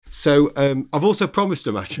So I've also promised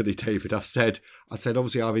them, actually, David. I said,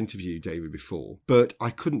 obviously I've interviewed David before, but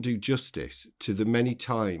I couldn't do justice to the many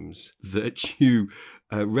times that you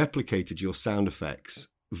replicated your sound effects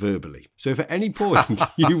verbally. So if at any point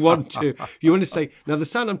you want to say, now the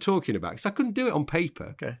sound I'm talking about, because I couldn't do it on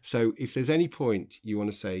paper. Okay. So if there's any point you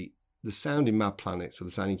want to say, the sound in Mad Planets or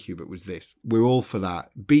the sound in Qbert was this, we're all for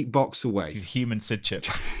that. Beatbox away. Human Sid Chip.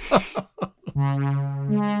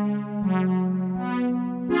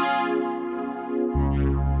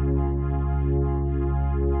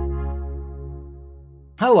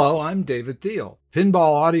 Hello, I'm David Thiel,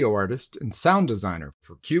 pinball audio artist and sound designer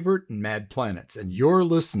for Qbert and Mad Planets, and you're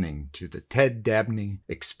listening to the Ted Dabney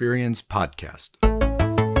Experience Podcast.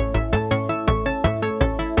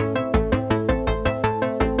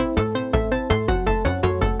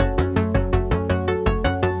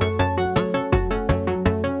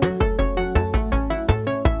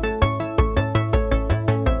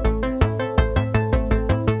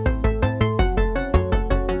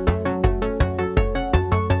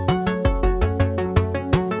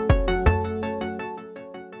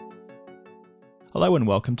 Hello and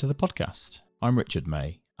welcome to the podcast. I'm Richard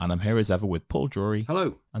May, and I'm here as ever with Paul Drury.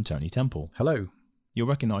 Hello. And Tony Temple. Hello. You'll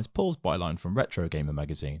recognise Paul's byline from Retro Gamer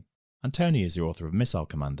magazine, and Tony is the author of Missile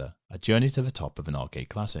Commander, a journey to the top of an arcade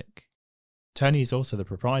classic. Tony is also the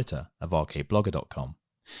proprietor of arcadeblogger.com,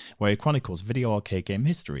 where he chronicles video arcade game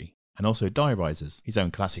history and also diarises his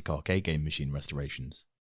own classic arcade game machine restorations.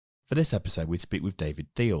 For this episode, we speak with David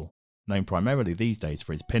Thiel, known primarily these days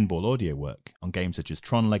for his pinball audio work on games such as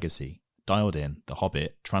Tron Legacy, Dialed In, The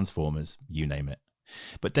Hobbit, Transformers, you name it.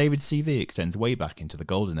 But David's CV extends way back into the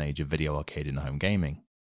golden age of video arcade and home gaming.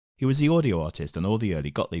 He was the audio artist on all the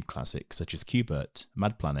early Gottlieb classics such as Qbert,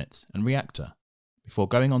 Mad Planets, and Reactor, before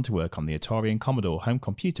going on to work on the Atari and Commodore home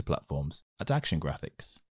computer platforms at Action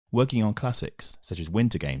Graphics, working on classics such as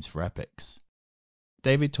Winter Games for Epix.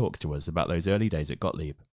 David talks to us about those early days at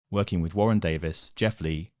Gottlieb, working with Warren Davis, Jeff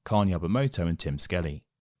Lee, Khan Yamamoto, and Tim Skelly.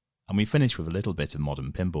 And we finish with a little bit of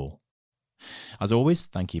modern pinball. As always,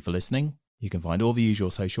 thank you for listening. You can find all the usual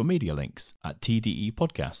social media links at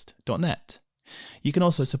tdepodcast.net. You can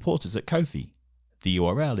also support us at Ko-fi. The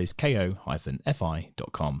URL is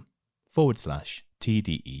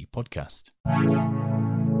ko-fi.com/TDE podcast.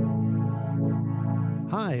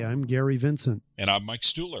 Hi, I'm Gary Vincent. And I'm Mike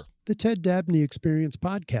Stuhler. The Ted Dabney Experience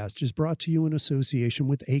Podcast is brought to you in association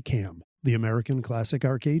with ACAM, the American Classic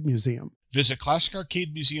Arcade Museum. Visit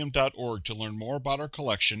classicarcademuseum.org to learn more about our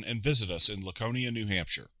collection and visit us in Laconia, New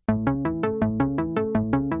Hampshire.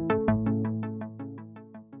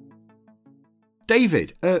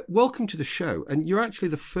 David, welcome to the show. And you're actually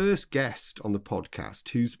the first guest on the podcast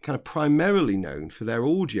who's kind of primarily known for their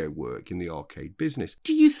audio work in the arcade business.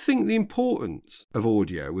 Do you think the importance of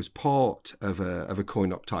audio as part of a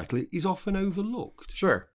coin-op title is often overlooked?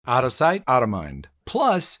 Sure. Out of sight, out of mind.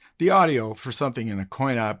 Plus, the audio for something in a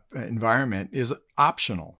coin-op environment is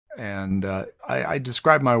optional. And I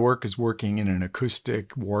describe my work as working in an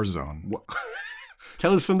acoustic war zone.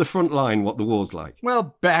 Tell us from the front line what the war's like.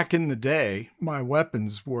 Well, back in the day, my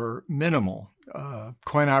weapons were minimal.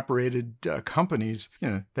 Coin-operated companies,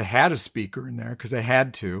 they had a speaker in there because they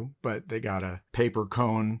had to, but they got a paper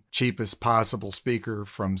cone, cheapest possible speaker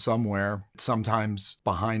from somewhere, sometimes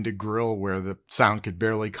behind a grill where the sound could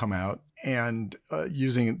barely come out, and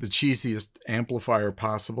using the cheesiest amplifier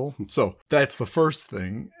possible. So that's the first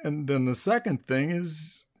thing. And then the second thing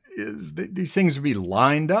is these things would be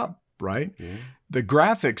lined up, right? Yeah. The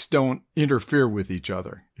graphics don't interfere with each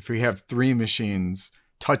other. If we have three machines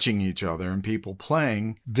touching each other and people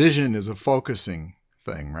playing, vision is a focusing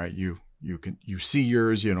thing, right? You see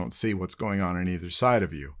yours, you don't see what's going on either side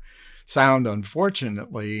of you. Sound,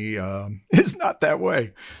 unfortunately, is not that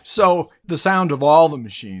way. So the sound of all the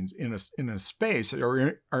machines in a space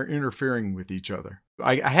are interfering with each other.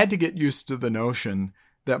 I had to get used to the notion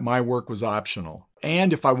that my work was optional.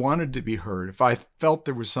 And if I wanted to be heard, if I felt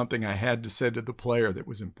there was something I had to say to the player that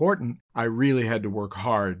was important, I really had to work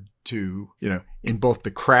hard to, in both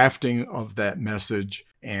the crafting of that message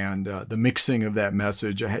and the mixing of that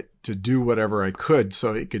message. I had to do whatever I could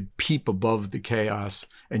so it could peep above the chaos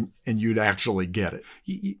and you'd actually get it.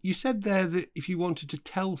 You said there that if you wanted to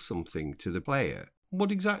tell something to the player,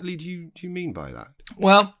 what exactly do you mean by that?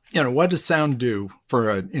 Well, what does sound do for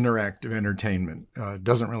an interactive entertainment?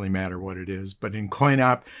 Doesn't really matter what it is, but in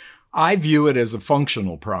coin-op, I view it as a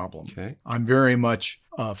functional problem. Okay. I'm very much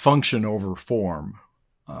function over form.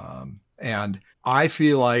 And I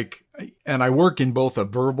feel like, and I work in both a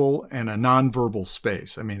verbal and a nonverbal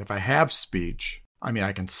space. I mean, if I have speech, I mean,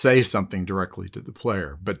 I can say something directly to the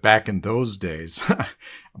player, but back in those days,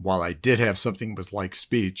 while I did have something that was like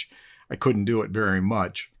speech, I couldn't do it very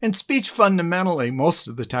much. And speech fundamentally, most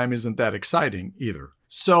of the time, isn't that exciting either.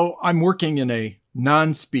 So I'm working in a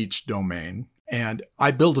non-speech domain, and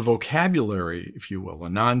I build a vocabulary, if you will, a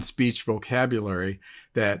non-speech vocabulary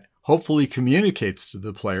that hopefully communicates to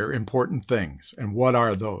the player important things. And what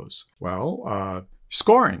are those? Well,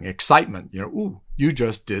 scoring, excitement, ooh, you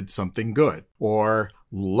just did something good. Or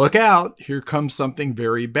look out, here comes something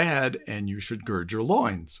very bad and you should gird your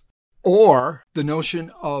loins. Or the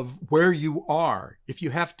notion of where you are. If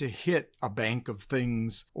you have to hit a bank of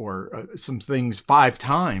things or some things 5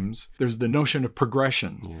 times, there's the notion of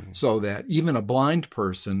progression. So that even a blind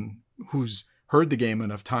person who's heard the game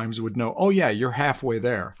enough times would know, oh yeah, you're halfway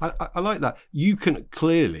there. I like that. You can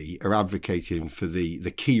clearly are advocating for the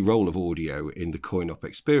key role of audio in the coin-op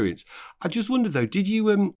experience. I just wonder though, did you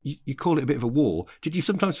call it a bit of a war? Did you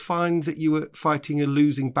sometimes find that you were fighting a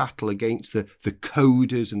losing battle against the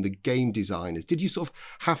coders and the game designers? Did you sort of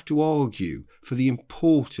have to argue for the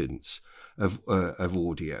importance of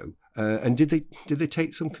audio? And did they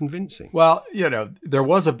take some convincing? Well, there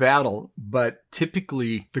was a battle, but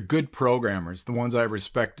typically the good programmers, the ones I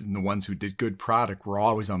respected and the ones who did good product were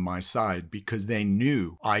always on my side because they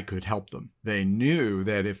knew I could help them. They knew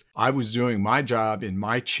that if I was doing my job in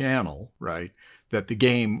my channel, right, that the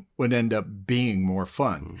game would end up being more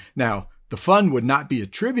fun. Now, the fun would not be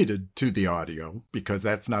attributed to the audio because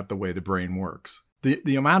that's not the way the brain works.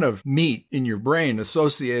 The amount of meat in your brain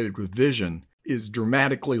associated with vision is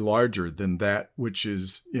dramatically larger than that which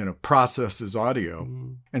is, processes audio.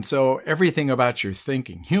 And so everything about your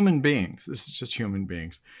thinking, human beings, this is just human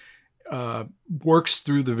beings, works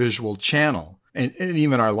through the visual channel and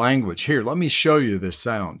even our language. Here, let me show you this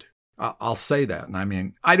sound. I'll say that. And I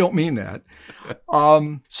mean, I don't mean that.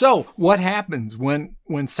 So what happens when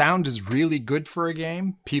sound is really good for a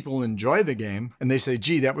game, people enjoy the game and they say,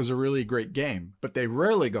 gee, that was a really great game. But they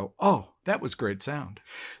rarely go, oh, that was great sound.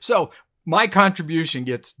 So my contribution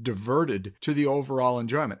gets diverted to the overall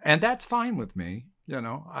enjoyment. And that's fine with me.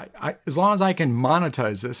 I as long as I can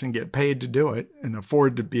monetize this and get paid to do it and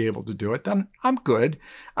afford to be able to do it, then I'm good.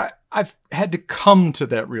 I've had to come to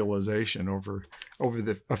that realization over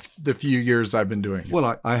the few years I've been doing it.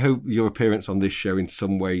 Well, I hope your appearance on this show in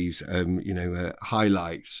some ways,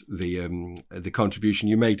 highlights the contribution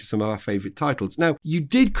you made to some of our favourite titles. Now, you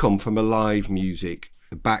did come from a live music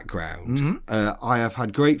background. I have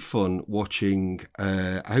had great fun watching,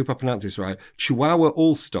 I hope I pronounce this right, Chihuahua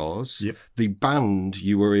All-Stars, the band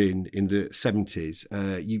you were in the 70s.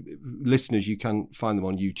 Listeners, you can find them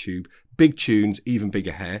on YouTube. Big tunes, even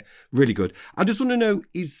bigger hair. Really good. I just want to know,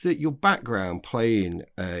 is that your background playing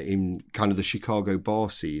in kind of the Chicago bar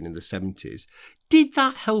scene in the 70s, did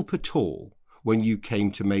that help at all when you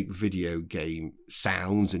came to make video game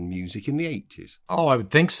sounds and music in the 80s? Oh, I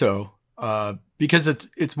would think so. Because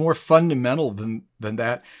it's more fundamental than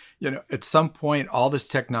that. At some point, all this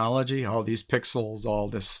technology, all these pixels, all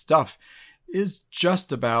this stuff is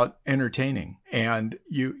just about entertaining. And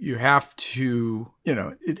you have to,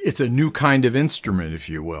 it's a new kind of instrument, if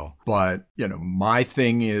you will. But, my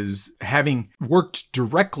thing is having worked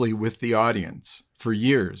directly with the audience for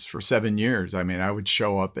years, for 7 years. I mean, I would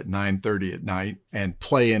show up at 9:30 at night and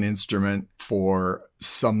play an instrument for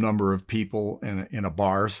some number of people in a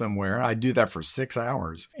bar somewhere. I do that for 6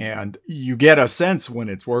 hours. And you get a sense when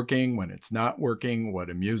it's working, when it's not working, what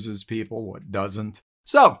amuses people, what doesn't.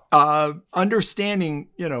 So, understanding,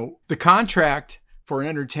 the contract for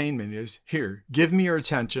entertainment is, here, give me your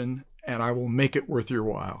attention and I will make it worth your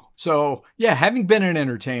while. So, yeah, having been an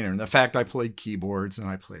entertainer, and the fact I played keyboards and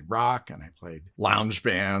I played rock and I played lounge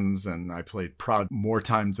bands and I played prog more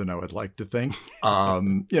times than I would like to think,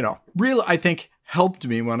 really, I think helped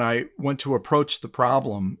me when I went to approach the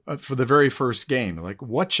problem for the very first game. Like,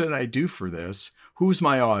 what should I do for this? Who's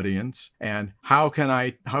my audience? And how can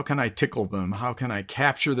I tickle them? How can I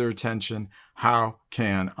capture their attention? How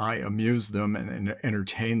can I amuse them and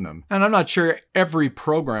entertain them? And I'm not sure every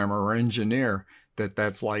programmer or engineer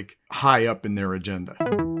that's like high up in their agenda.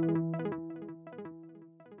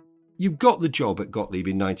 You got the job at Gottlieb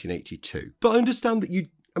in 1982, but I understand that you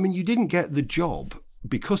didn't get the job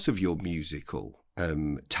because of your musical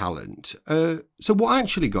talent. So what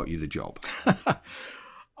actually got you the job?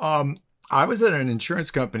 I was at an insurance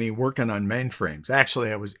company working on mainframes.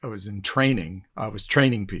 Actually, I was in training. I was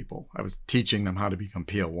training people. I was teaching them how to become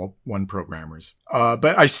PL1 programmers.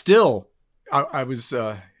 But I was,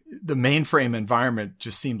 the mainframe environment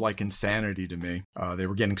just seemed like insanity to me. They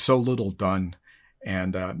were getting so little done.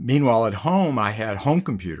 And meanwhile, at home, I had home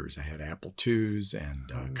computers. I had Apple IIs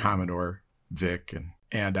and Commodore Vic,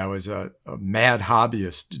 and I was a mad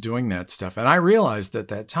hobbyist doing that stuff. And I realized at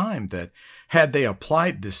that time that had they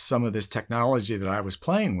applied some of this technology that I was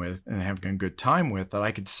playing with and having a good time with, that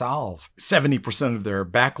I could solve 70% of their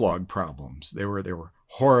backlog problems. They were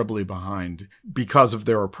horribly behind because of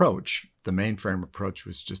their approach. The mainframe approach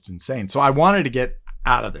was just insane. So I wanted to get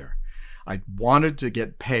out of there. I wanted to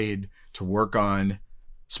get paid to work on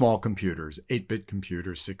small computers, 8-bit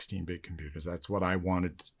computers, 16-bit computers. That's what I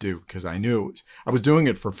wanted to do because I knew I was doing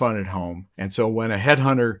it for fun at home. And so when a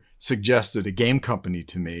headhunter suggested a game company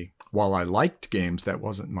to me, while I liked games, that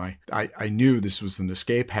wasn't I knew this was an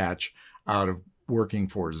escape hatch out of working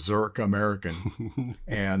for Zurich American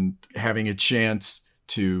and having a chance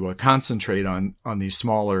to concentrate on these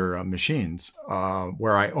smaller machines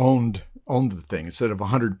where I owned the thing instead of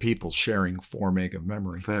 100 people sharing 4 meg of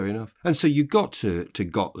memory. Fair enough. And so you got to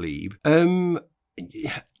Gottlieb.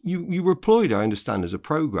 You were employed, I understand, as a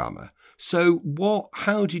programmer. So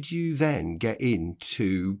how did you then get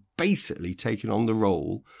into basically taking on the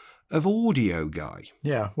role of audio guy?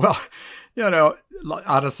 Yeah, well,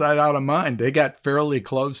 out of sight, out of mind. They got fairly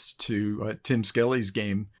close to Tim Skelly's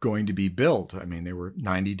game going to be built. I mean, they were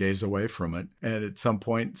 90 days away from it. And at some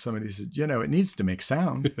point, somebody said, it needs to make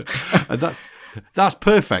sound. And that's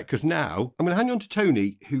perfect, because now I'm going to hand you on to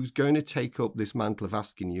Tony, who's going to take up this mantle of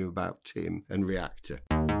asking you about Tim and Reactor.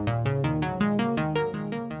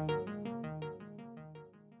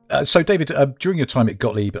 So, David, during your time at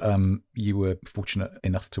Gottlieb, you were fortunate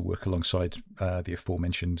enough to work alongside the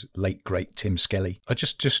aforementioned late, great Tim Skelly. I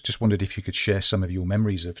just wondered if you could share some of your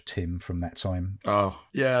memories of Tim from that time. Oh,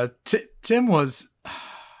 yeah. Tim was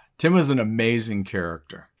an amazing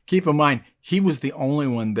character. Keep in mind, he was the only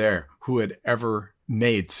one there who had ever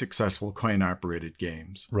made successful coin-operated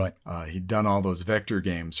games. Right. He'd done all those vector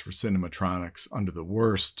games for Cinematronics under the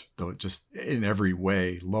worst, though just in every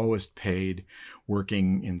way, lowest paid,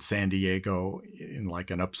 working in San Diego in like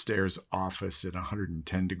an upstairs office at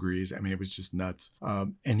 110 degrees. I mean, it was just nuts.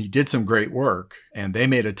 And he did some great work, and they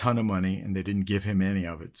made a ton of money, and they didn't give him any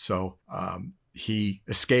of it. So he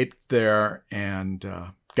escaped there and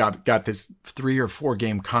got this 3 or 4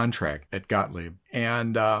 game contract at Gottlieb.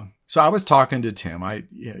 And so I was talking to Tim.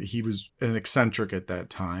 He was an eccentric at that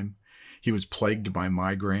time. He was plagued by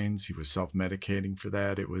migraines. He was self-medicating for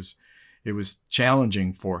that. It was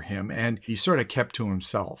challenging for him, and he sort of kept to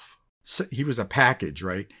himself. So he was a package,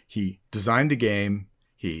 right? He designed the game,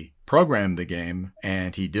 he programmed the game,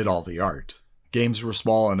 and he did all the art. Games were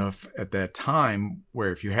small enough at that time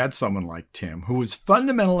where if you had someone like Tim, who was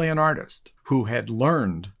fundamentally an artist, who had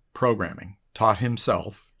learned programming, taught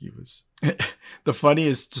himself, the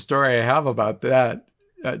funniest story I have about that,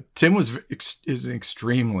 Tim is an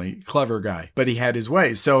extremely clever guy, but he had his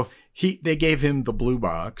ways. So they gave him the Blue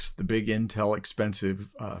Box, the big Intel expensive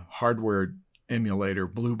hardware emulator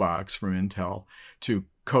Blue Box from Intel to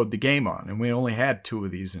code the game on. And we only had 2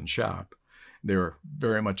 of these in shop. They were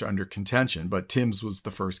very much under contention, but Tim's was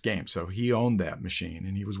the first game. So he owned that machine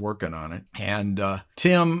and he was working on it. And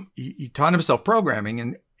Tim, he taught himself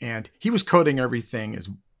programming and he was coding everything as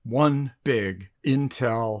one big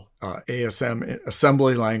Intel ASM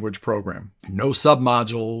assembly language program. No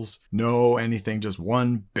submodules, no anything, just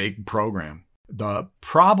one big program. The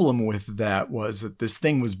problem with that was that this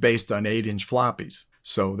thing was based on 8-inch floppies.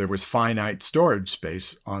 So there was finite storage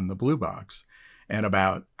space on the Blue Box. And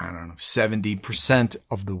about, 70%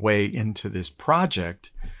 of the way into this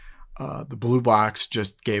project, the Blue Box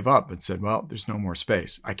just gave up and said, well, there's no more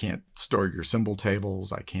space. I can't store your symbol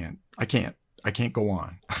tables. I can't go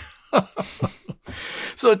on.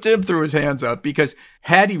 So Tim threw his hands up because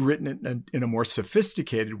had he written it in a more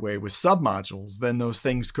sophisticated way with submodules, then those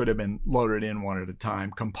things could have been loaded in one at a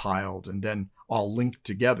time, compiled, and then all linked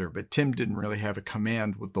together. But Tim didn't really have a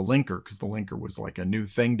command with the linker because the linker was like a new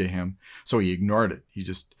thing to him. So he ignored it. He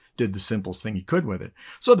just did the simplest thing he could with it.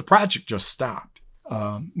 So the project just stopped.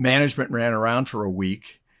 Management ran around for a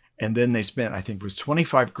week, and then they spent, I think it was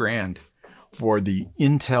 $25,000 for the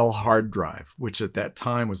Intel hard drive, which at that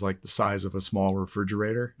time was like the size of a small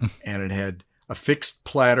refrigerator. And it had a fixed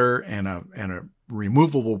platter and a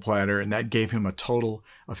removable platter, and that gave him a total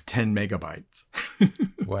of 10 megabytes.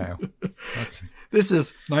 Wow. This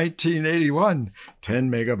is 1981,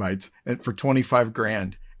 10 megabytes and for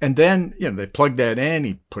 $25,000. And then, they plugged that in,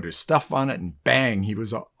 he put his stuff on it, and bang, he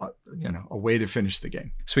was a way to finish the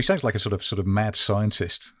game. So he sounds like a sort of mad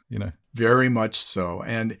scientist, Very much so.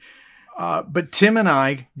 And but Tim and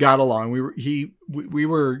I got along. We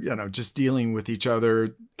were just dealing with each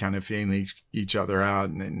other, kind of feeling each other out,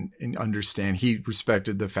 and understand. He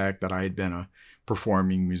respected the fact that I had been a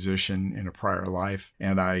performing musician in a prior life,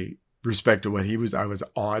 and I respect to what he was. I was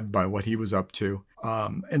awed by what he was up to.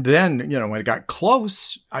 And then, when it got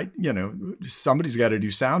close, somebody's got to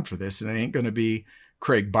do sound for this, and it ain't going to be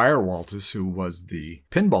Craig Bayerwaltis, who was the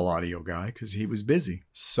pinball audio guy, because he was busy.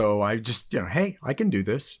 So I just, hey, I can do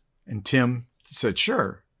this. And Tim said,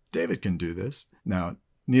 sure, David can do this. Now,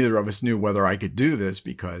 neither of us knew whether I could do this,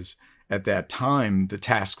 because at that time, the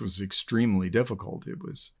task was extremely difficult. It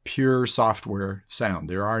was pure software sound.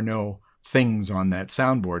 There are no things on that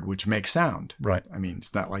soundboard which make sound. Right. I mean,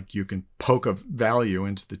 it's not like you can poke a value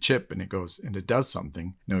into the chip and it goes and it does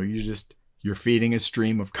something. No, you're feeding a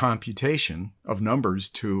stream of computation of numbers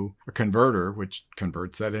to a converter, which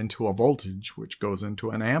converts that into a voltage, which goes into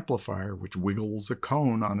an amplifier, which wiggles a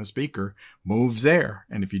cone on a speaker, moves air.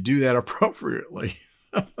 And if you do that appropriately,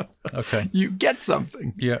 okay, you get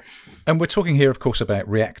something. Yeah. And we're talking here, of course, about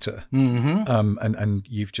Reaktor. Mm-hmm. And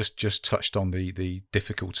you've just touched on the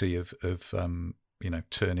difficulty of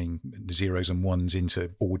turning zeros and ones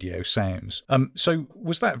into audio sounds. So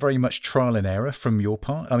was that very much trial and error from your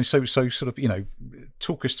part? I mean, so sort of,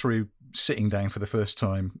 talk us through sitting down for the first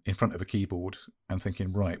time in front of a keyboard and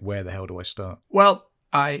thinking, right, where the hell do I start? Well,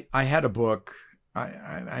 I had a book.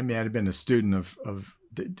 I may have been a student of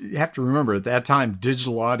you have to remember, at that time,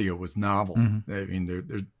 digital audio was novel. Mm-hmm. I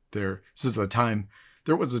mean, this is a time.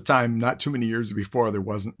 There was a time not too many years before there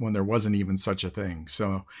wasn't even such a thing.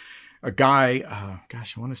 So a guy, I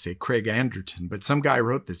want to say Craig Anderton, but some guy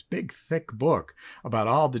wrote this big, thick book about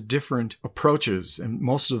all the different approaches, and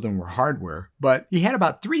most of them were hardware. But he had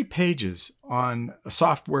about 3 pages on a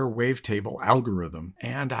software wavetable algorithm.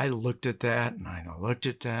 And I looked at that, and I looked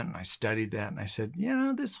at that, and I studied that, and I said,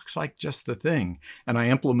 this looks like just the thing. And I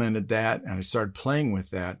implemented that, and I started playing with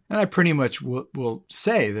that. And I pretty much will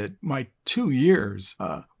say that my 2 years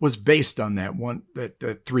was based on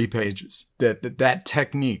that 3 pages. That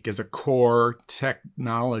technique as a core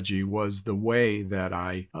technology was the way that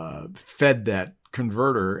I fed that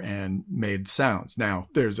converter and made sounds. Now,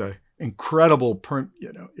 there's a incredible,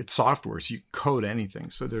 it's software, so you can code anything.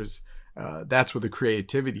 So that's where the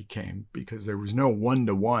creativity came, because there was no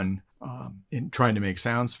one-to-one in trying to make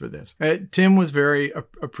sounds for this. Tim was very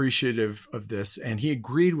appreciative of this, and he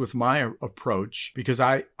agreed with my approach, because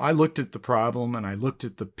I looked at the problem and I looked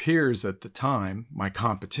at the peers at the time, my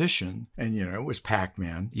competition, and it was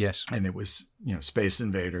Pac-Man. Yes. And it was, Space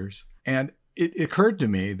Invaders. And it occurred to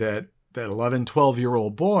me that 11,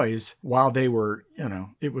 12-year-old boys, while they were,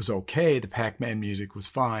 it was okay, the Pac-Man music was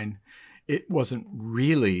fine, it wasn't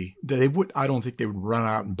really, I don't think they would run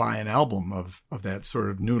out and buy an album of that sort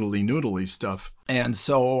of noodly stuff. And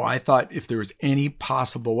so I thought, if there was any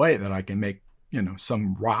possible way that I can make,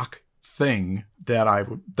 some rock thing,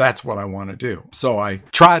 that's what I want to do. So I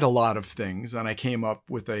tried a lot of things, and I came up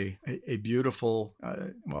with a beautiful,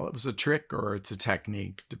 it was a trick or it's a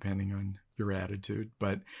technique, depending on your attitude,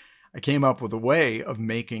 but I came up with a way of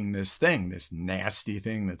making this nasty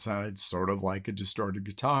thing that sounded sort of like a distorted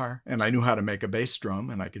guitar. And I knew how to make a bass drum,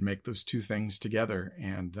 and I could make those two things together.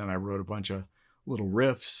 And then I wrote a bunch of little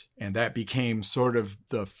riffs, and that became sort of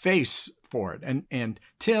the face for it. And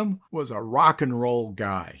Tim was a rock and roll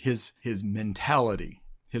guy. His mentality,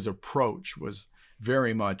 his approach was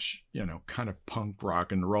very much, kind of punk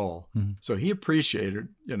rock and roll. Mm-hmm. So he appreciated,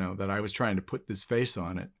 that I was trying to put this face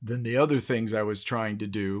on it. Then the other things I was trying to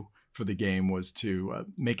do for the game was to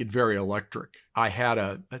make it very electric. I had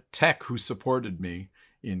a tech who supported me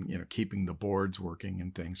in keeping the boards working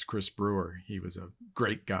and things. Chris Brewer, he was a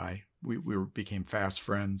great guy. We became fast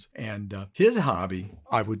friends. And his hobby,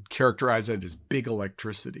 I would characterize it as big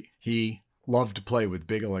electricity. He loved to play with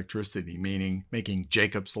big electricity, meaning making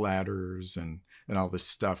Jacob's ladders and all this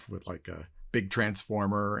stuff with like a big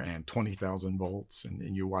transformer and 20,000 volts.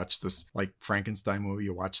 And you watch this, like Frankenstein movie,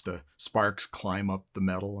 you watch the sparks climb up the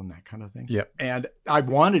metal and that kind of thing. Yeah. And I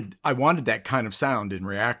wanted that kind of sound in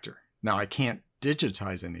Reaktor. Now I can't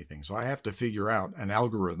digitize anything, so I have to figure out an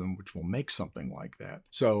algorithm which will make something like that.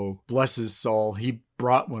 So bless his soul, he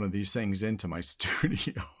brought one of these things into my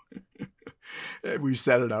studio. We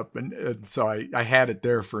set it up, and so I had it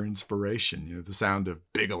there for inspiration. The sound of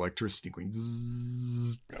big electricity going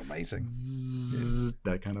zzz, amazing, zzz,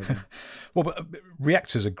 that kind of thing. Well, but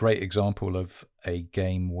Reaktor is a great example of a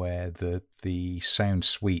game where the sound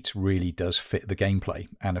suite really does fit the gameplay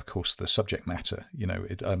and, of course, the subject matter.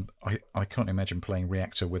 I can't imagine playing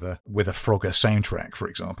Reaktor with a Frogger soundtrack, for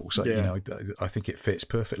example. So yeah. I think it fits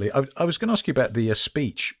perfectly. I was going to ask you about the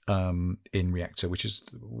speech in Reaktor, which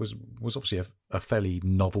was obviously a fairly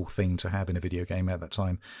novel thing to have in a video game at that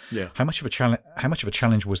time. Yeah. How much of a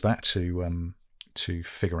challenge was that to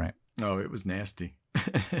figure out? Oh, it was nasty.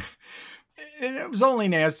 And it was only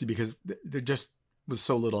nasty because there just was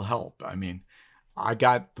so little help. I mean, I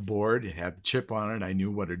got the board, it had the chip on it. I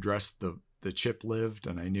knew what address the chip lived,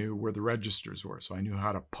 and I knew where the registers were. So I knew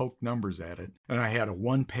how to poke numbers at it. And I had a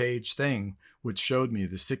 1-page thing which showed me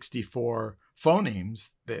the 64 phonemes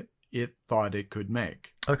that it thought it could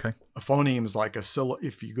make. Okay. A phoneme is like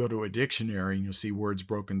if you go to a dictionary and you'll see words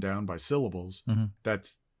broken down by syllables,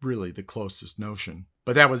 that's really the closest notion.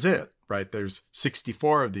 But that was it, right? There's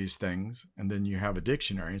 64 of these things, and then you have a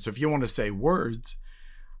dictionary. And so if you want to say words,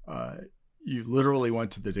 you literally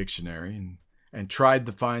went to the dictionary and tried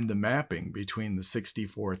to find the mapping between the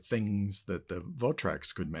 64 things that the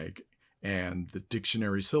Votrex could make and the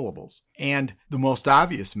dictionary syllables. And the most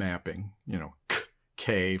obvious mapping,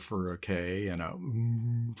 K for a K and a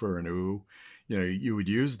for an oo, you would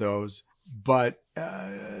use those. But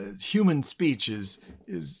human speech is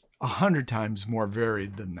 100 times more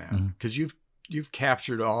varied than that, because you've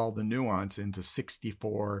captured all the nuance into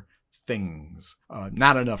 64 things.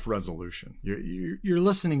 Not enough resolution. You're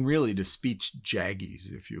listening really to speech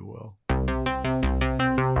jaggies, if you will.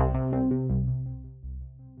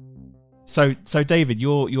 So David,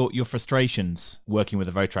 your frustrations working with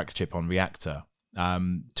a Votrex chip on Reactor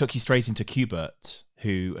took you straight into Qbert,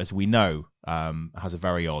 who, as we know, has a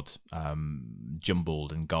very odd,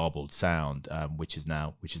 jumbled and garbled sound, which is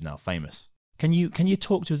now famous. Can you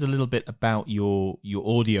talk to us a little bit about your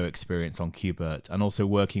audio experience on Qbert, and also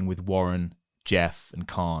working with Warren, Jeff, and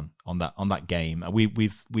Khan on that game?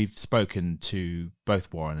 We've spoken to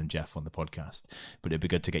both Warren and Jeff on the podcast, but it'd be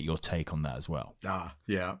good to get your take on that as well.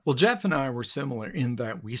 Yeah. Well, Jeff and I were similar in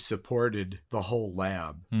that we supported the whole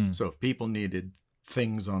lab. So if people needed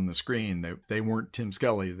things on the screen, they weren't Tim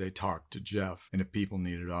Skelly, they talked to Jeff. And if people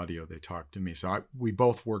needed audio, they talked to me. So we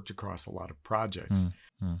both worked across a lot of projects.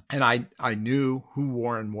 And I knew who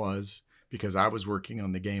Warren was because I was working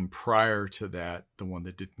on the game prior to that, the one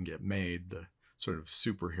that didn't get made, the sort of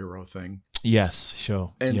superhero thing. Yes,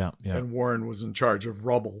 sure. And, yeah. And Warren was in charge of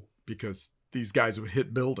rubble, because these guys would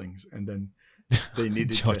hit buildings and then they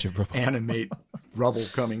needed to animate rubble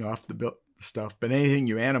coming off the stuff. But anything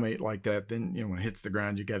you animate like that, then when it hits the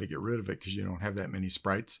ground, you got to get rid of it because you don't have that many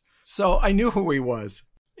sprites. So I knew who he was.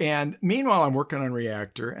 And meanwhile, I'm working on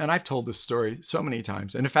Reactor, and I've told this story so many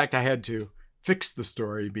times. And in fact, I had to fix the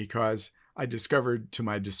story because I discovered, to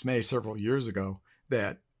my dismay several years ago,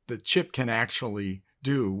 that the chip can actually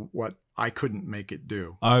do what I couldn't make it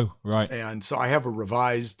do. Oh, right. And so I have a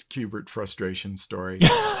revised Qbert frustration story.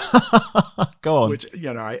 Go on. Which,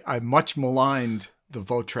 I much maligned the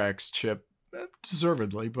Votrex chip,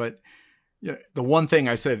 deservedly, but the one thing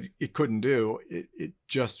I said it couldn't do, it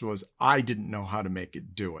just was, I didn't know how to make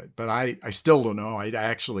it do it. But I still don't know. I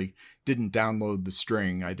actually didn't download the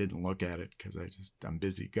string. I didn't look at it because I'm a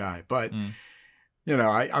busy guy. But,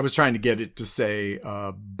 I was trying to get it to say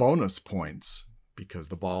bonus points, because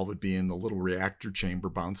the ball would be in the little reactor chamber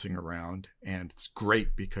bouncing around. And it's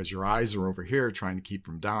great because your eyes are over here trying to keep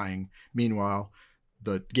from dying. Meanwhile,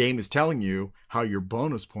 the game is telling you how your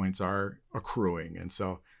bonus points are accruing. And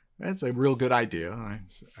so that's a real good idea.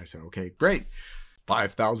 I said, okay, great.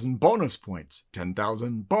 5,000 bonus points,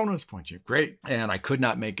 10,000 bonus points. Great. And I could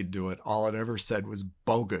not make it do it. All it ever said was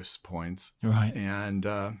bogus points. Right. And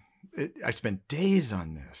I spent days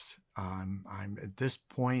on this. I'm at this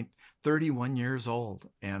point 31 years old,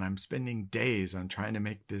 and I'm spending days on trying to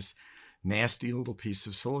make this nasty little piece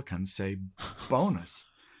of silicon say bonus.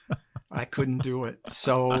 I couldn't do it.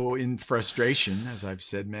 So in frustration, as I've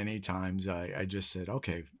said many times, I just said,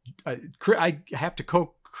 okay, I have to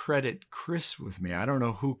co-credit Chris with me. I don't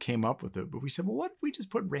know who came up with it, but we said, well, what if we just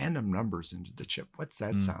put random numbers into the chip? What's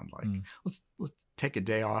that sound like? Let's take a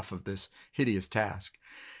day off of this hideous task.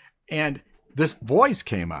 And this voice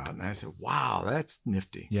came out, and I said, wow, that's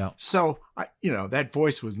nifty. Yeah. So, that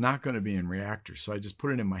voice was not going to be in Reactor. So I just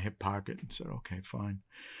put it in my hip pocket and said, okay, fine.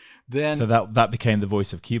 Then, so that became the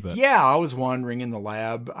voice of Qbert. Yeah, I was wandering in the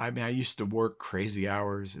lab. I mean, I used to work crazy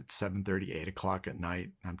hours at 7:30, 8 o'clock at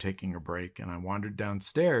night. I'm taking a break, and I wandered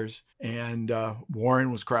downstairs, and Warren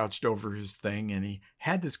was crouched over his thing, and he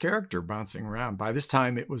had this character bouncing around. By this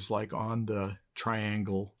time, it was like on the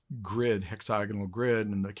triangle grid, hexagonal grid,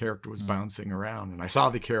 and the character was bouncing around. And I saw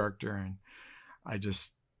the character, and I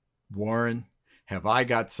just, Warren, have I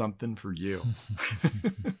got something for you?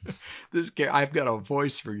 I've got a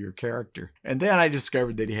voice for your character. And then I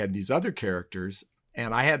discovered that he had these other characters,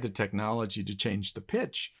 and I had the technology to change the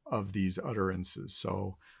pitch of these utterances.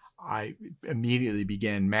 So I immediately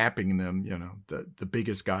began mapping them. The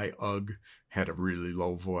biggest guy, Ugg, had a really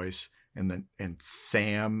low voice. and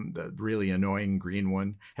Sam, the really annoying green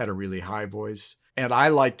one, had a really high voice. And I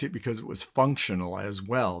liked it because it was functional as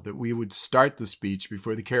well, that we would start the speech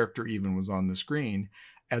before the character even was on the screen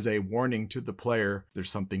as a warning to the player there's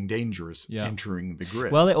something dangerous entering the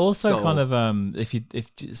grid. Well, it also kind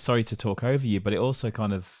of sorry to talk over you, but it also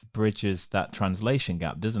kind of bridges that translation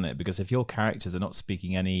gap, doesn't it? Because if your characters are not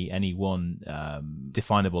speaking any one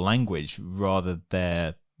definable language, rather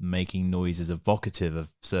they're making noises evocative of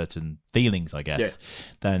certain feelings, I guess,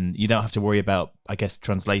 then you don't have to worry about, I guess,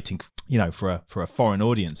 translating, for a foreign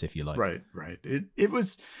audience, if you like. Right. It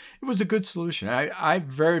was a good solution. I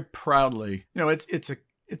very proudly,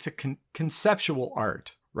 it's a conceptual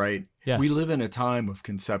art, right? Yes. We live in a time of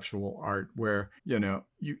conceptual art where,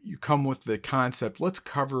 you come with the concept, let's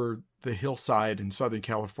cover the hillside in Southern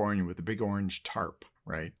California with a big orange tarp,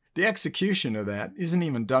 right? The execution of that isn't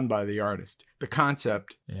even done by the artist. The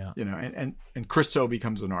concept, and Chris So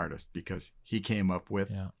becomes an artist because he came up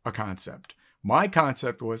with a concept. My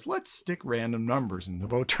concept was, let's stick random numbers in the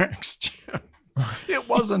Votrax chip. It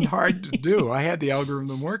wasn't hard to do. I had the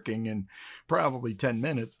algorithm working in probably 10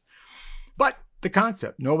 minutes. But the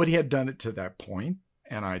concept, nobody had done it to that point,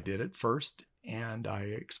 and I did it first, and I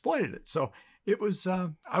exploited it. So it was,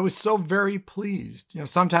 I was so very pleased.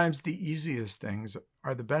 Sometimes the easiest things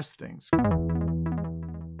are the best things.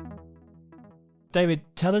 David,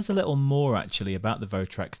 tell us a little more actually about the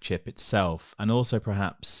Votrax chip itself, and also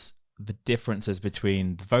perhaps the differences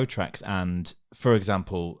between the Votrax and, for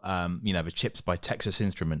example, the chips by Texas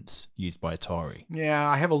Instruments used by Atari. Yeah,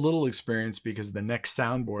 I have a little experience because the next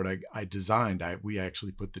soundboard I designed, we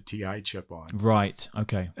actually put the TI chip on. Right.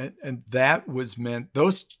 Okay. And that was meant,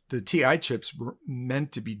 the TI chips were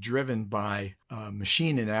meant to be driven by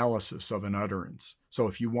machine analysis of an utterance. So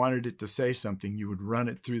if you wanted it to say something, you would run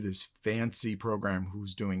it through this fancy program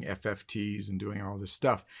who's doing FFTs and doing all this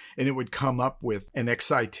stuff. And it would come up with an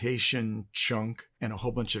excitation chunk and a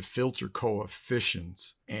whole bunch of filter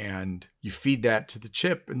coefficients. And you feed that to the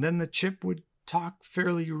chip, and then the chip would talk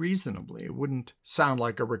fairly reasonably. It wouldn't sound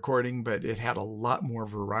like a recording, but it had a lot more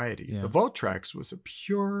variety. Yeah. The Votrax was a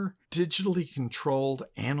pure digitally controlled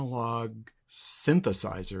analog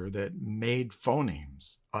synthesizer that made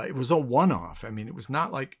phonemes. It was a one-off. I mean, it was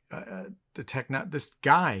not like this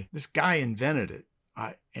guy invented it,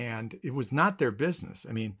 and it was not their business.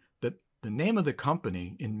 I mean, the name of the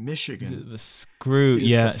company in Michigan is the Screw,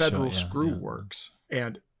 is the Federal Screw Works.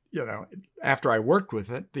 And after I worked with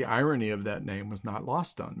it, the irony of that name was not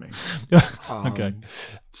lost on me. Okay.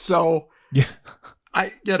 So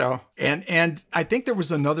and I think there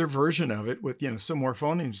was another version of it with, some more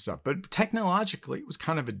phoneme stuff, but technologically it was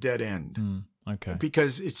kind of a dead end. Okay.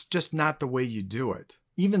 Because it's just not the way you do it.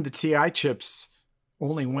 Even the TI chips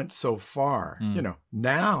only went so far.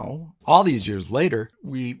 Now, all these years later,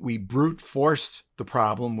 we brute force the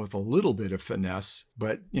problem with a little bit of finesse,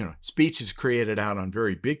 but, speech is created out on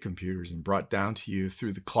very big computers and brought down to you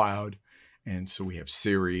through the cloud. And so we have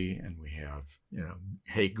Siri and we have,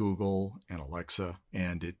 Hey Google and Alexa,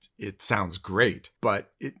 and it sounds great,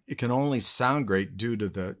 but it can only sound great due to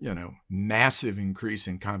the, massive increase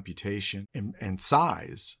in computation and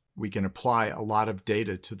size. We can apply a lot of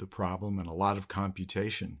data to the problem and a lot of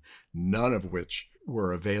computation, none of which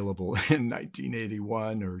were available in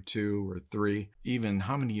 1981 or 2 or 3. Even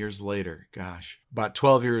how many years later? Gosh, about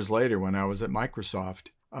 12 years later when I was at Microsoft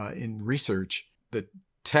in research, the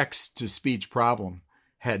text-to-speech problem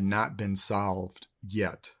had not been solved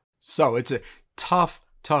yet. So it's a tough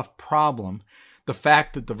problem. The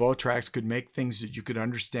fact that the Votrax could make things that you could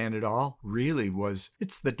understand at all really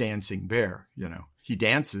it's the dancing bear, He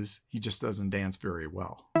dances, he just doesn't dance very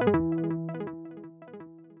well.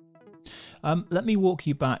 Let me walk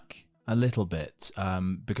you back a little bit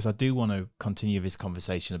because I do want to continue this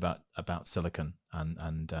conversation about silicon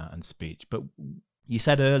and speech. But you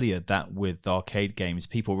said earlier that with arcade games,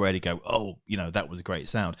 people rarely go, oh, that was a great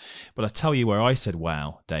sound. But I tell you where I said,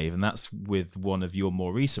 wow, Dave, and that's with one of your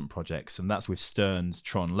more recent projects, and that's with Stern's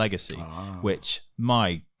Tron Legacy, which,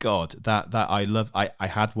 my God, that I love. I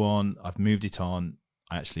had one, I've moved it on.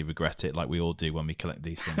 I actually regret it, like we all do when we collect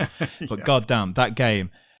these things. But goddamn, that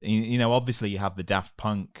game, obviously you have the Daft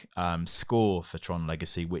Punk score for Tron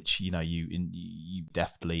Legacy, which you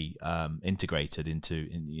deftly integrated into,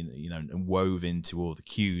 and wove into all the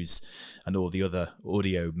cues and all the other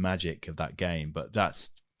audio magic of that game. But that's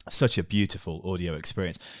such a beautiful audio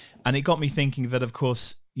experience, and it got me thinking that, of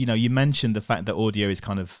course, you mentioned the fact that audio is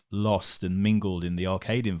kind of lost and mingled in the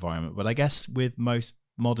arcade environment, but I guess with most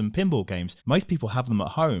modern pinball games, most people have them at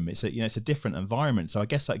home. It's a different environment, so I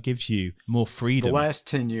guess that gives you more freedom. The last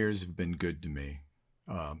 10 years have been good to me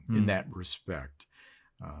in that respect.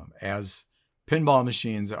 As pinball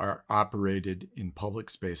machines are operated in public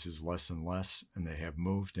spaces less and less, and they have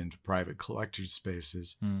moved into private collectors'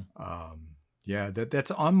 spaces.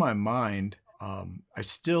 That's on my mind. I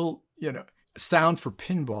still, sound for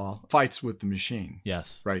pinball fights with the machine.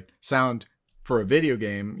 Yes. Right. Sound for a video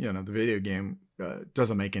game, the video game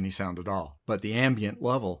doesn't make any sound at all. But the ambient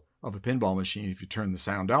level of a pinball machine, if you turn the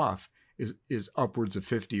sound off, is upwards of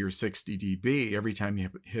 50 or 60 dB every time you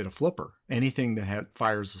hit a flipper. Anything that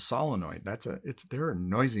fires a solenoid, they're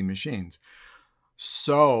noisy machines.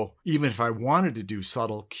 So even if I wanted to do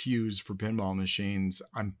subtle cues for pinball machines,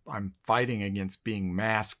 I'm fighting against being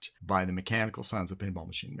masked by the mechanical sounds a pinball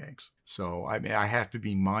machine makes. So I have to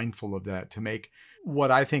be mindful of that to make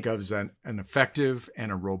what I think of as an effective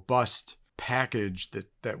and a robust package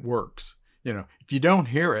that works. If you don't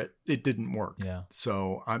hear it, it didn't work. Yeah.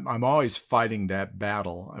 So I'm always fighting that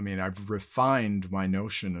battle. I mean, I've refined my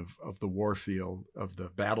notion of the warfield, of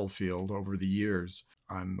the battlefield over the years.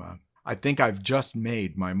 I think I've just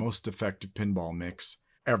made my most effective pinball mix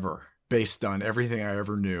ever, based on everything I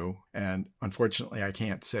ever knew. And unfortunately, I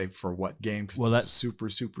can't say for what game, because it's a super,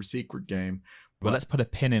 super secret game. Well, let's put a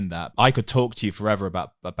pin in that. I could talk to you forever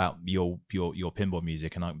about your pinball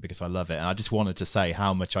music, because I love it. And I just wanted to say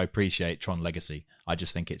how much I appreciate Tron Legacy. I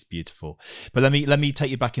just think it's beautiful. But let me take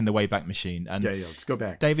you back in the Wayback Machine. And yeah, let's go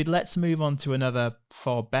back. David, let's move on to another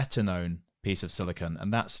far better known piece of silicon,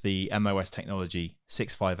 and that's the MOS Technology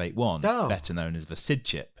 6581, better known as the SID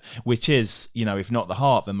chip, which is, if not the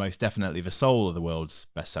heart, then most definitely the soul of the world's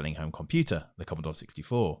best-selling home computer, the Commodore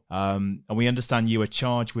 64. And we understand you were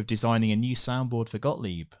charged with designing a new soundboard for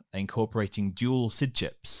Gottlieb, incorporating dual SID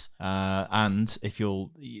chips. And if you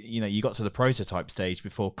got to the prototype stage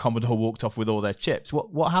before Commodore walked off with all their chips.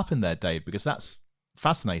 What happened there, Dave? Because that's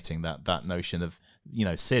fascinating, that notion of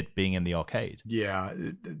SID being in the arcade. Yeah,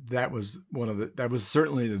 that was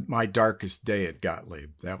certainly my darkest day at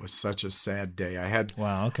Gottlieb. That was such a sad day. I had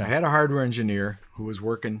a hardware engineer who was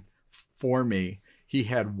working for me. He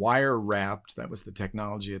had wire wrapped, that was the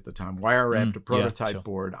technology at the time, wire wrapped a prototype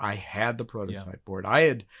board. I had the prototype board.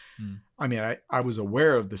 I was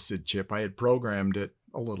aware of the SID chip. I had programmed it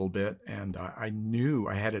a little bit, and I knew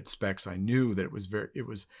I had its specs. I knew that it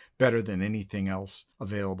was better than anything else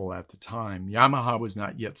available at the time. Yamaha was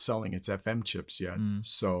not yet selling its FM chips yet,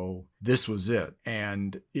 so this was it.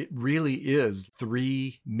 And it really is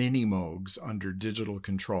 3 mini Moogs under digital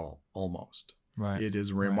control, almost. Right. It is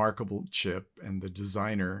a remarkable chip, and the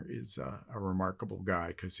designer is a remarkable guy,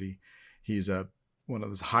 because he's one of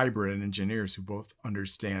those hybrid engineers who both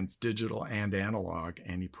understands digital and analog,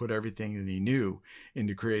 and he put everything that he knew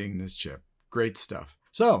into creating this chip. Great stuff.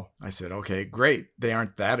 So I said, okay, great. They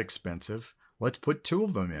aren't that expensive. Let's put 2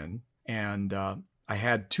 of them in. And I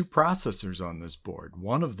had 2 processors on this board.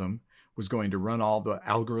 One of them was going to run all the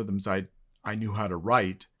algorithms I knew how to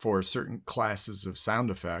write for certain classes of sound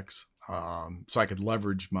effects, so I could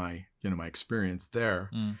leverage my experience there.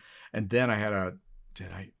 And then I had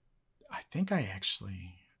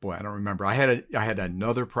I don't remember. I had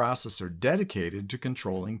another processor dedicated to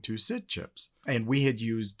controlling 2 SID chips. And we had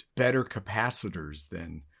used better capacitors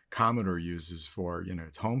than Commodore uses for,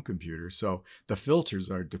 its home computer. So the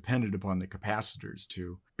filters are dependent upon the capacitors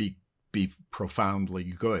to be profoundly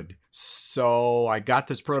good. So I got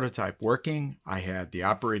this prototype working. I had the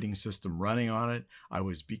operating system running on it. I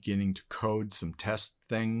was beginning to code some test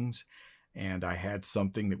things, and I had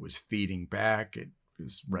something that was feeding back. It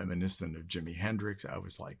was reminiscent of Jimi Hendrix. I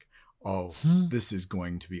was like, this is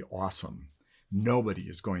going to be awesome. Nobody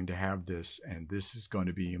is going to have this, and this is going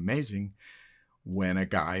to be amazing. When a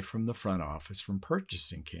guy from the front office from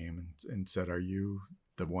purchasing came and said, "Are you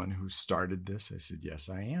the one who started this?" I said, "Yes,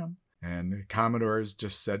 I am." And the Commodores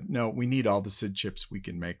just said, "No, we need all the SID chips we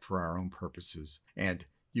can make for our own purposes." And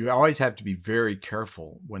you always have to be very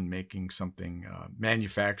careful when making something,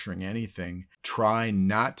 manufacturing anything. Try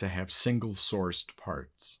not to have single-sourced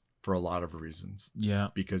parts for a lot of reasons. Yeah.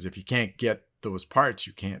 Because if you can't get those parts,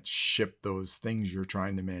 you can't ship those things you're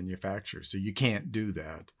trying to manufacture. So you can't do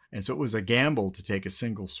that. And so it was a gamble to take a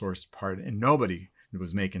single-sourced part, and nobody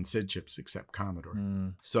was making SID chips except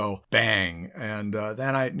Commodore. So bang. And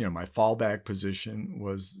then my fallback position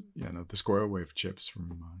was, the square wave chips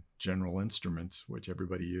from General Instruments, which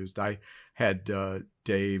everybody used. I had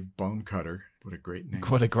Dave Bonecutter. What a great name.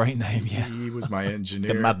 What a great name, yeah. He was my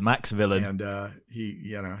engineer. The Mad Max villain. And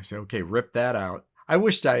I said, okay, rip that out.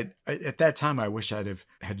 At that time, I wish I'd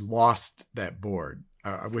had lost that board.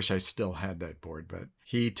 I wish I still had that board, but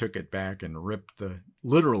he took it back and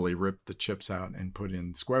literally ripped the chips out and put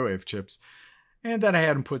in square wave chips. And then I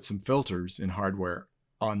had him put some filters in hardware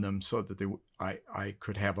on them so that I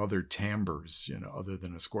could have other timbres, other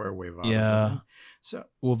than a square wave out Yeah. of it. So,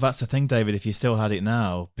 Well, that's the thing, David. If you still had it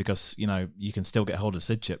now, because you can still get hold of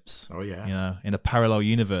SID chips. oh yeah, In a parallel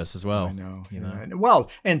universe as well. I know. you know.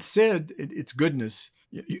 Well, and SID, its goodness,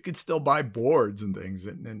 you can still buy boards and things,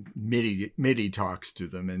 and MIDI talks to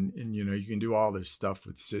them, and you can do all this stuff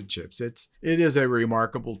with SID chips. It is a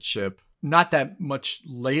remarkable chip. Not that much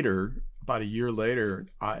later, about a year later,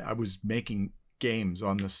 I was making games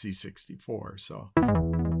on the C64. So,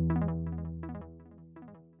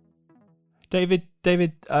 David,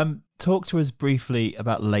 talk to us briefly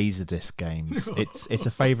about Laserdisc games. It's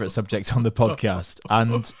a favourite subject on the podcast,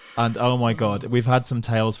 and oh my God, we've had some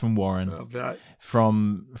tales from Warren,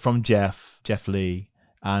 from Jeff Lee,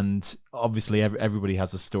 and obviously everybody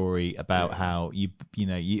has a story about how you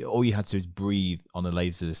all you had to do is breathe on a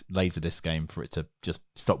Laserdisc game for it to just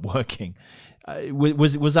stop working.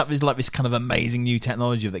 Was that like this kind of amazing new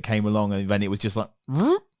technology that came along, and then it was just like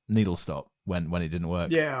needle stop when it didn't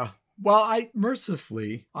work? Yeah. Well, I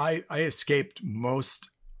escaped most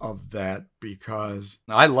of that because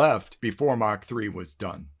I left before Mach 3 was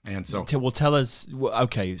done. And so... Well, tell us...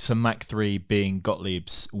 Okay, so Mach 3 being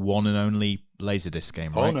Gottlieb's one and only Laserdisc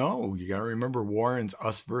game, right? Oh, no. You got to remember Warren's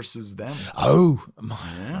Us Versus Them. Oh,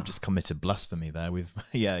 I've just committed blasphemy there.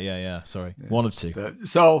 Yeah. Sorry. Yes. One of two.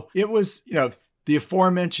 So it was, the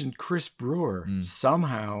aforementioned Chris Brewer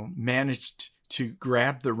somehow managed to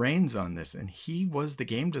grab the reins on this, and he was the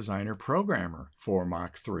game designer programmer for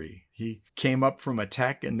Mach 3. He came up from a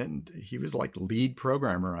tech, and then he was like lead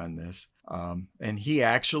programmer on this. And he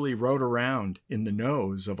actually rode around in the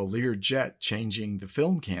nose of a Learjet changing the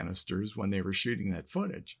film canisters when they were shooting that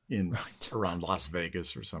footage around Las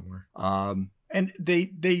Vegas or somewhere. And they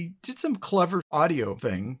did some clever audio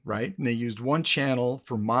thing, right? And they used one channel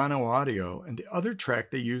for mono audio, and the other track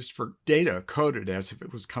they used for data coded as if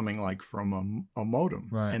it was coming like from a modem.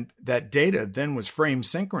 Right. And that data then was frame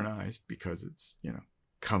synchronized because it's,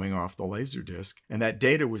 coming off the Laserdisc. And that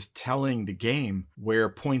data was telling the game where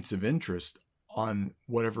points of interest on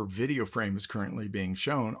whatever video frame is currently being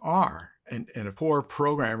shown are. And a poor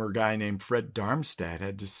programmer guy named Fred Darmstadt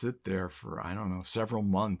had to sit there for, I don't know, several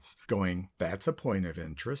months going, that's a point of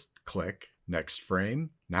interest. Click. Next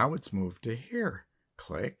frame. Now it's moved to here.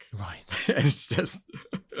 Click. Right. And it's just...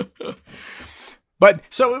 But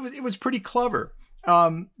so it was pretty clever.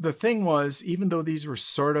 The thing was, even though these were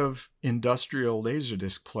sort of industrial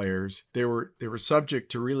Laserdisc players, they were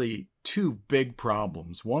subject to really two big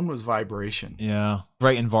problems. One was vibration. Yeah.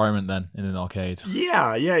 Great environment then in an arcade.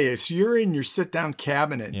 Yeah. So you're in your sit-down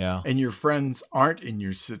cabinet, and your friends aren't in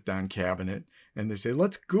your sit-down cabinet, and they say,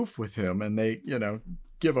 let's goof with him. And they,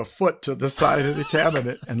 give a foot to the side of the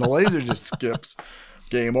cabinet, and the laser just skips.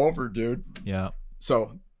 Game over, dude. Yeah.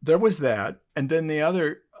 So there was that. And then the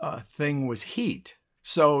other thing was heat.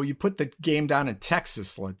 So you put the game down in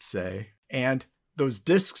Texas, let's say, and those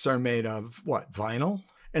discs are made of vinyl?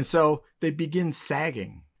 And so they begin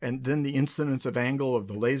sagging. And then the incidence of angle of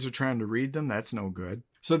the laser trying to read them, that's no good.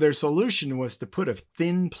 So their solution was to put a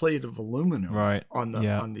thin plate of aluminum on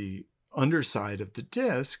the underside of the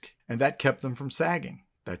disc, and that kept them from sagging.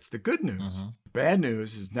 That's the good news. Mm-hmm. Bad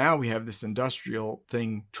news is now we have this industrial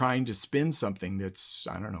thing trying to spin something that's,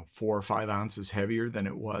 4 or 5 ounces heavier than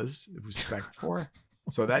it was spec'd for.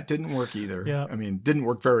 So that didn't work either. Yeah. Didn't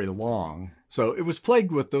work very long. So it was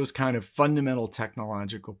plagued with those kind of fundamental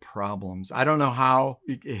technological problems. I don't know how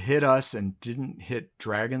it hit us and didn't hit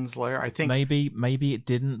Dragon's Lair. I think maybe it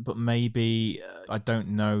didn't, but maybe I don't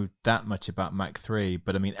know that much about Mach 3.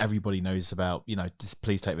 But everybody knows about, just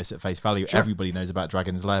please take this at face value. Sure. Everybody knows about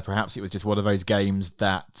Dragon's Lair. Perhaps it was just one of those games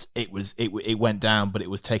that it went down, but it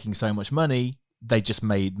was taking so much money. They just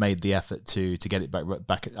made the effort to get it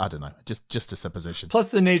back. I don't know, just a supposition. Plus,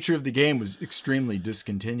 the nature of the game was extremely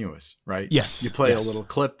discontinuous, right? Yes. You play a little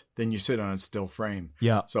clip, then you sit on a still frame.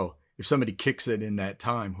 Yeah. So if somebody kicks it in that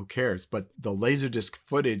time, who cares? But the Laserdisc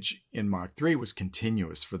footage in Mach 3 was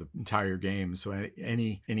continuous for the entire game, so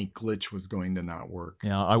any glitch was going to not work.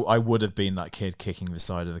 Yeah, I would have been that kid kicking the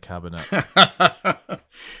side of the cabinet.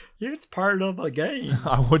 It's part of a game.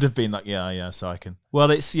 I would have been like, so I can.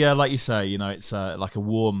 Well, it's like you say, it's like a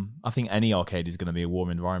warm. I think any arcade is going to be a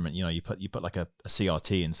warm environment. You put like a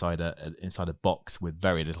CRT inside a box with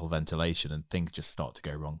very little ventilation, and things just start to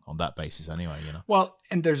go wrong on that basis anyway. Well,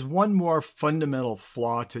 and there's one more fundamental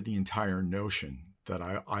flaw to the entire notion that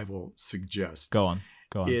I will suggest. Go on.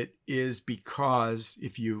 It is because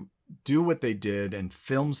if you do what they did and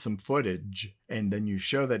film some footage, and then you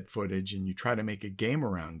show that footage and you try to make a game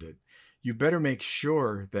around it, you better make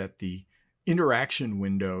sure that the interaction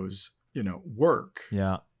windows, work.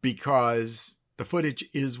 Yeah. Because the footage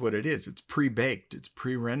is what it is. It's pre-baked, it's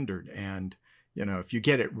pre-rendered. And, if you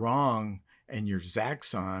get it wrong and you're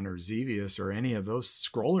Zaxxon or Xevious or any of those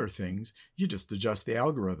scroller things, you just adjust the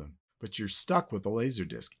algorithm. But you're stuck with the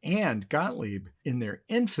Laserdisc. And Gottlieb, in their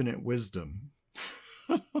infinite wisdom,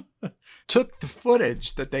 took the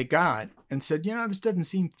footage that they got and said, this doesn't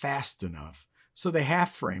seem fast enough. So they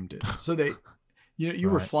half framed it. So they, you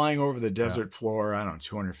were flying over the desert floor,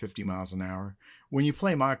 250 miles an hour. When you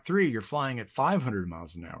play Mach 3, you're flying at 500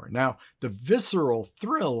 miles an hour. Now, the visceral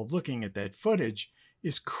thrill of looking at that footage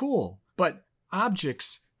is cool, but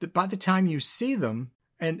objects that by the time you see them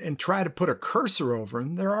and try to put a cursor over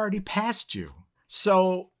them, they're already past you.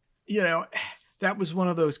 So, that was one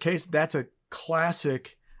of those cases. That's a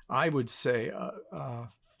classic, I would say,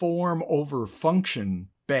 form over function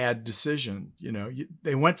bad decision.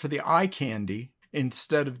 They went for the eye candy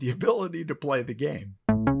instead of the ability to play the game.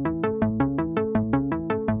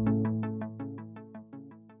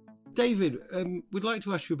 David, we'd like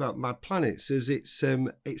to ask you about Mad Planets, as it's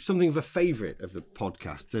something of a favourite of the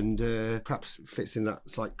podcast, and perhaps fits in that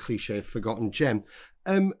slight cliche of forgotten gem.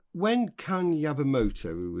 When Kan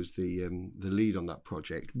Yamamoto, who was the lead on that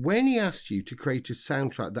project, when he asked you to create a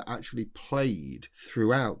soundtrack that actually played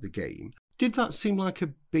throughout the game, did that seem like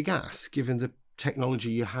a big ask, given the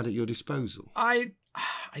technology you had at your disposal? I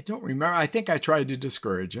don't remember. I think I tried to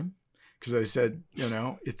discourage him because I said,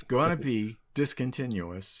 it's going to be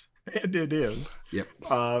discontinuous. And it is. Yep.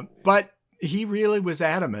 But he really was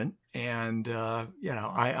adamant, and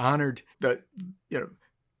I honored that.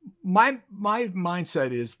 My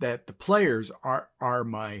mindset is that the players are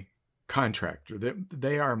my contractor.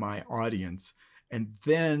 They are my audience, and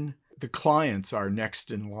then the clients are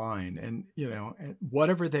next in line. And and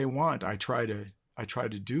whatever they want, I try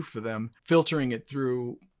to do for them, filtering it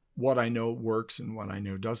through what I know works and what I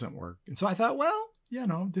know doesn't work. And so I thought, well,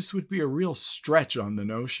 this would be a real stretch on the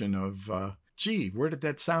notion of, where did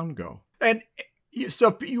that sound go? And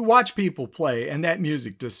so you watch people play and that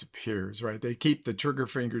music disappears, right? They keep the trigger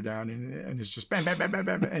finger down and it's just bam, bam, bam, bam,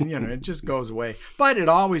 bam, and it just goes away. But it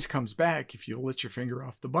always comes back if you lift your finger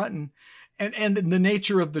off the button. And the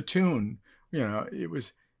nature of the tune, it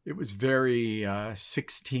was very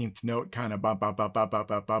 16th note kind of ba ba ba ba ba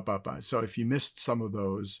ba ba ba ba. So if you missed some of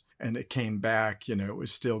those and it came back, it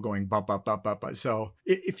was still going ba ba ba ba ba. So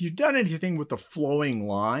if you've done anything with the flowing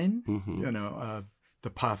line, the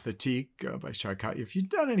Pathétique by Tchaikovsky, if you've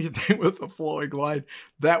done anything with the flowing line,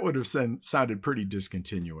 that would have sounded pretty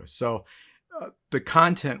discontinuous. So the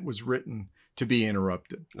content was written to be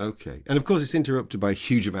interrupted. Okay. And of course, it's interrupted by a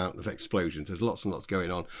huge amount of explosions. There's lots and lots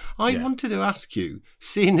going on. I wanted to ask you,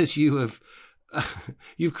 seeing as you have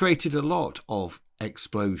you've created a lot of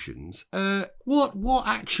explosions, what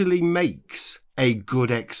actually makes a good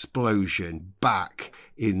explosion back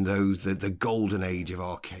in the golden age of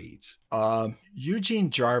arcades? Eugene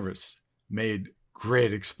Jarvis made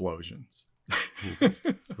great explosions.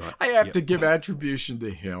 Right. I have to give attribution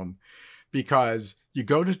to him because you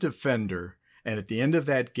go to Defender, and at the end of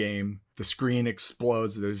that game, the screen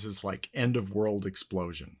explodes. There's this like end of world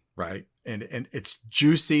explosion, right? And it's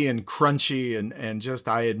juicy and crunchy and just,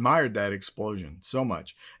 I admired that explosion so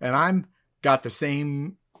much. And I'm got the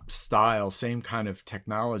same style, same kind of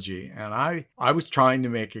technology. And I was trying to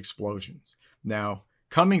make explosions. Now,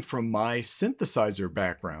 coming from my synthesizer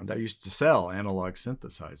background, I used to sell analog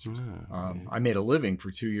synthesizers. I made a living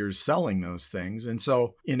for 2 years selling those things. And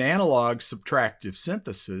so in analog subtractive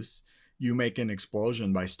synthesis, you make an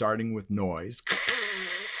explosion by starting with noise,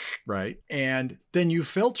 right? And then you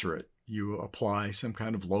filter it. You apply some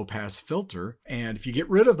kind of low pass filter. And if you get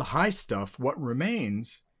rid of the high stuff, what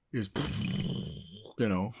remains is,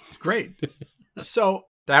 great. So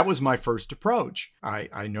that was my first approach.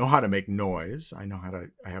 I know how to make noise. I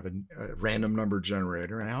have a random number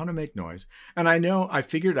generator and how to make noise. And I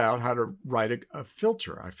figured out how to write a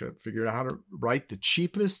filter. I figured out how to write the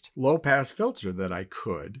cheapest low pass filter that I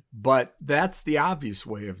could, but that's the obvious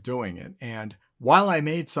way of doing it. And while I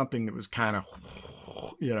made something that was kind of,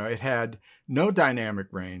 it had no dynamic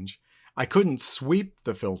range, I couldn't sweep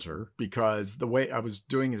the filter because the way I was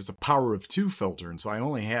doing it is a power of 2 filter. And so I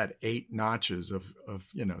only had 8 notches of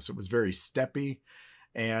so it was very steppy,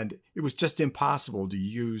 and it was just impossible to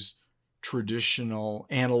use traditional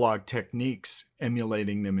analog techniques,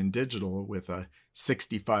 emulating them in digital with a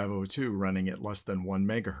 6502 running at less than 1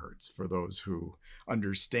 megahertz for those who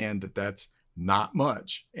understand that that's not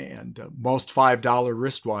much. And most $5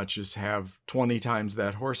 wristwatches have 20 times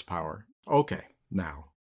that horsepower. Okay, now.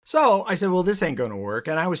 So I said, well, this ain't going to work.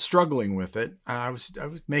 And I was struggling with it. I was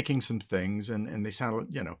making some things and they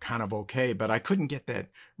sounded, kind of okay, but I couldn't get that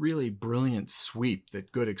really brilliant sweep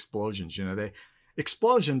that good explosions,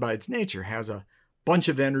 explosion by its nature has a bunch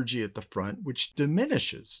of energy at the front, which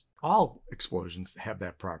diminishes. All explosions have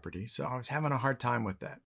that property. So I was having a hard time with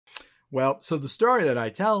that. Well, so the story that I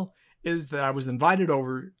tell is that I was invited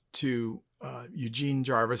over to Eugene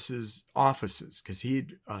Jarvis's offices because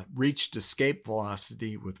he'd reached escape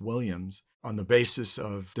velocity with Williams on the basis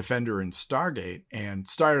of Defender and Stargate and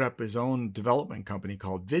started up his own development company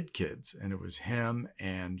called VidKids. And it was him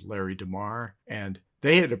and Larry DeMar. And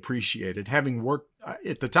they had appreciated having worked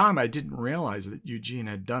at the time. I didn't realize that Eugene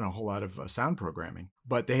had done a whole lot of sound programming,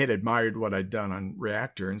 but they had admired what I'd done on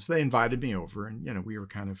Reactor. And so they invited me over and, we were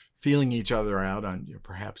kind of feeling each other out on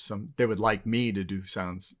perhaps they would like me to do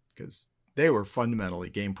sounds because they were fundamentally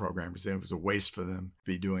game programmers. And it was a waste for them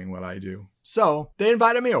to be doing what I do. So they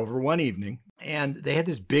invited me over one evening and they had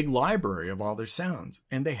this big library of all their sounds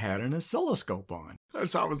and they had an oscilloscope on.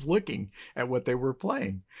 So I was looking at what they were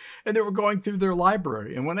playing and they were going through their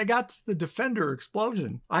library. And when they got to the Defender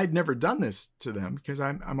explosion, I had never done this to them because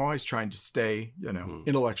I'm always trying to stay,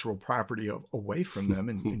 intellectual property away from them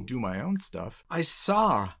and do my own stuff. I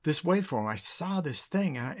saw this waveform. I saw this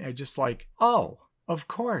thing and I just like, oh, of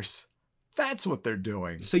course. That's what they're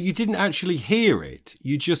doing. So you didn't actually hear it.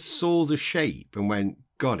 You just saw the shape and went,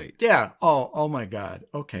 got it. Yeah. Oh my God.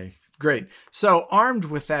 Okay, great. So armed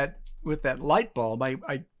with that light bulb,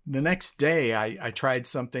 I the next day I tried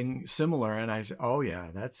something similar and I said, oh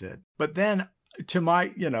yeah, that's it. But then to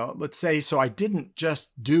my, let's say, so I didn't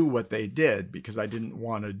just do what they did because I didn't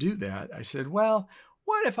want to do that. I said, well,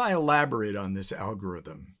 what if I elaborate on this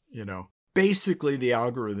algorithm? Basically the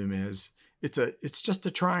algorithm is, it's just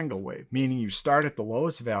a triangle wave, meaning you start at the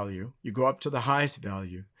lowest value, you go up to the highest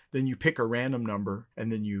value, then you pick a random number,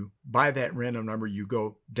 and then by that random number, you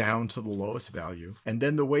go down to the lowest value. And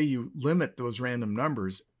then the way you limit those random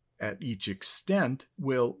numbers at each extent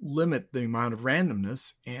will limit the amount of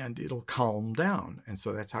randomness and it'll calm down. And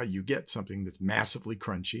so that's how you get something that's massively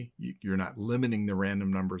crunchy. You're not limiting the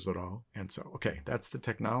random numbers at all. And so, okay, that's the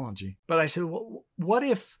technology. But I said, well, what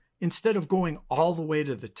if instead of going all the way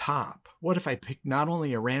to the top, what if I pick not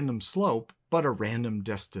only a random slope, but a random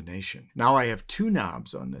destination? Now I have two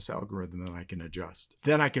knobs on this algorithm that I can adjust.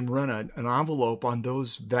 Then I can run an envelope on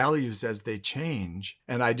those values as they change.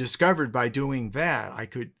 And I discovered by doing that, I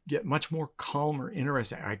could get much more calmer,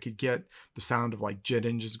 interesting. I could get the sound of like jet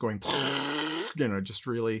engines going, just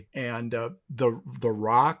really. And the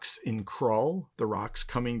rocks in Krull, the rocks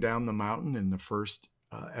coming down the mountain in the first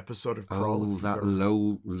episode of Krull. Oh, that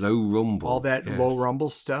low rumble. All that low rumble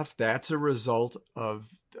stuff, that's a result of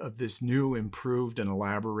this new, improved and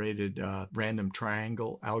elaborated random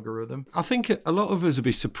triangle algorithm. I think a lot of us will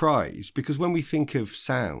be surprised because when we think of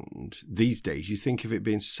sound these days, you think of it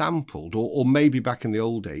being sampled or maybe back in the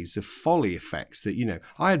old days, the Foley effects that,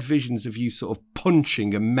 I had visions of you sort of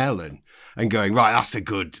punching a melon and going, right, that's a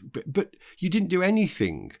good, but you didn't do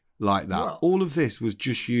anything like that. Well, all of this was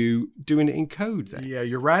just you doing it in code then. Yeah,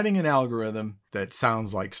 you're writing an algorithm that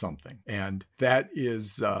sounds like something. And that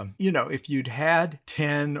is, if you'd had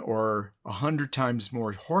 10 or 100 times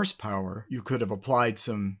more horsepower, you could have applied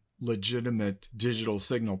some legitimate digital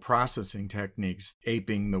signal processing techniques,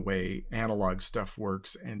 aping the way analog stuff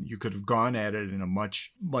works, and you could have gone at it in a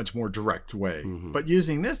much, much more direct way. Mm-hmm. But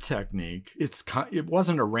using this technique, it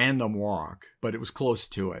wasn't a random walk, but it was close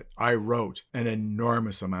to it. I wrote an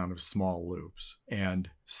enormous amount of small loops,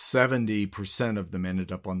 and 70% of them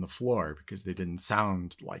ended up on the floor because they didn't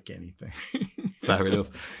sound like anything. Fair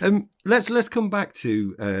enough. Let's come back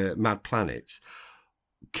to Mad Planets.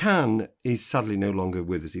 Can is sadly no longer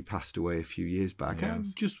with us. He passed away a few years back.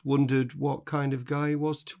 Yes. I just wondered what kind of guy he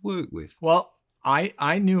was to work with. Well,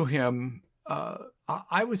 I knew him.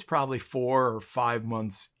 I was probably 4 or 5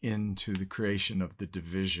 months into the creation of the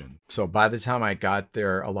division. So by the time I got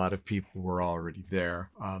there, a lot of people were already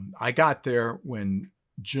there. I got there when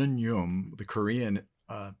Jun Youm, the Korean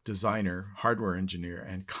designer, hardware engineer,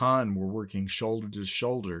 and Khan were working shoulder to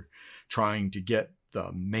shoulder trying to get the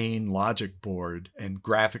main logic board and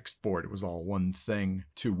graphics board, it was all one thing,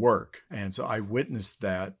 to work. And so I witnessed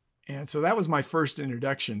that. And so that was my first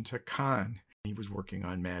introduction to Khan. He was working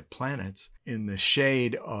on Mad Planets in the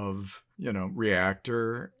shade of,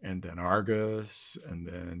 Reactor and then Argus and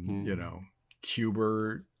then,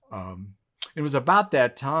 Qbert. It was about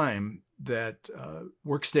that time that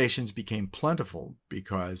workstations became plentiful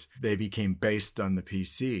because they became based on the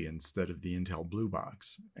PC instead of the Intel Blue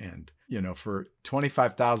Box. And, for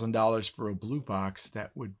 $25,000 for a Blue Box,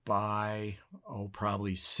 that would buy,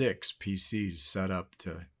 probably 6 PCs set up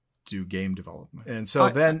to do game development. And so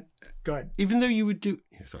go ahead. Even though you would do,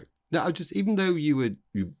 even though you were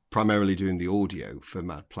primarily doing the audio for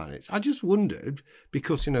Mad Planets, I just wondered,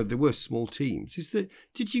 because, there were small teams,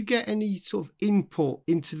 did you get any sort of input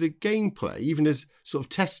into the gameplay, even as sort of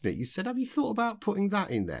testing it? You said, have you thought about putting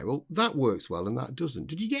that in there? Well, that works well and that doesn't.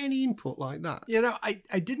 Did you get any input like that?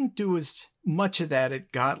 I didn't do as much of that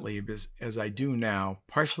at Gottlieb as I do now,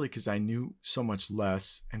 partially because I knew so much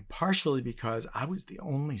less, and partially because I was the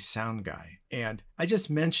only sound guy. And I just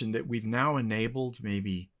mentioned that we've now enabled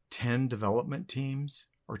maybe 10 development teams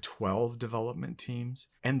or 12 development teams,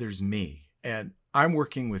 and there's me. And I'm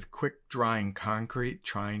working with quick drying concrete,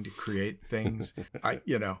 trying to create things.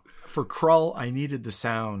 For Krull, I needed the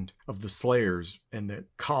sound of the Slayers and the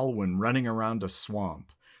Colwyn running around a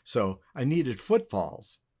swamp. So I needed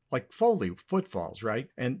footfalls, like Foley footfalls, right?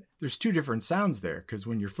 And there's two different sounds there, because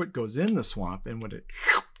when your foot goes in the swamp and when it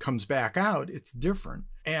comes back out, it's different.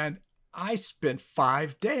 And I spent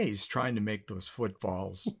 5 days trying to make those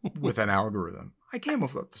footfalls with an algorithm. I came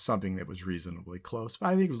up with something that was reasonably close, but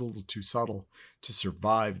I think it was a little too subtle to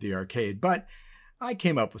survive the arcade. But I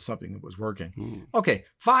came up with something that was working. Okay,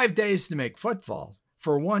 5 days to make footfalls.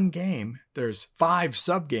 For one game, there's 5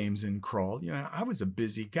 sub-games in Krull. I was a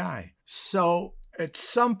busy guy. So at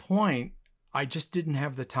some point, I just didn't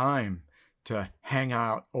have the time to hang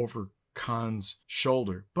out over Khan's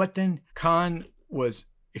shoulder. But then Khan was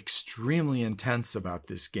extremely intense about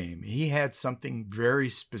this game. He had something very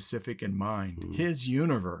specific in mind. His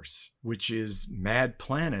universe, which is Mad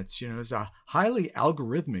Planets, is a highly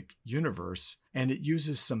algorithmic universe, and it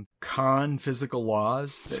uses some Khan physical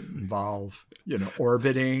laws that involve,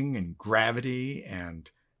 orbiting and gravity and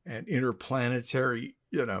interplanetary,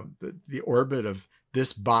 the orbit of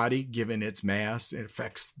this body, given its mass, it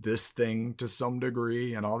affects this thing to some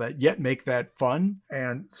degree and all that, yet make that fun.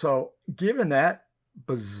 And so given that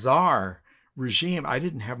bizarre regime, I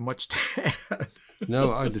didn't have much to add.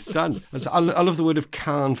 No, I understand. I love the word of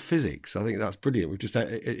Khan physics. I think that's brilliant. We've just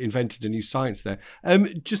invented a new science there.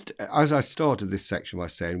 Just as I started this section by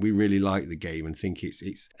saying we really like the game and think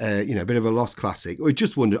it's a bit of a lost classic. I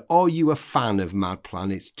just wonder, are you a fan of Mad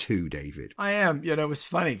Planets 2, David? I am. It was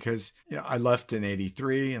funny because I left in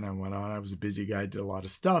 '83 and I went on. I was a busy guy, did a lot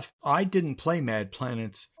of stuff. I didn't play Mad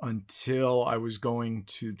Planets until I was going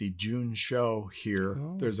to the June show here.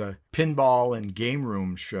 Oh. There's a pinball and game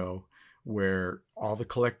room show where all the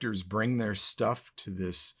collectors bring their stuff to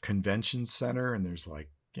this convention center, and there's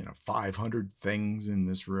 500 things in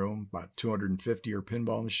this room. About 250 are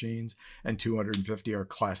pinball machines and 250 are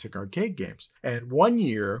classic arcade games. And one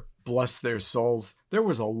year, bless their souls, there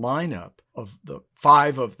was a lineup of the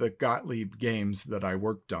 5 of the Gottlieb games that I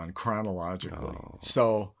worked on chronologically. Oh.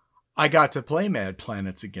 So I got to play Mad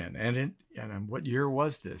Planets again. And what year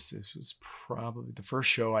was this? This was probably, the first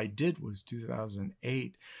show I did was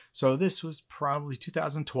 2008. So this was probably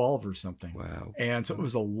 2012 or something. Wow. And so it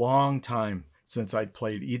was a long time since I'd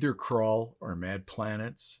played either Krull or Mad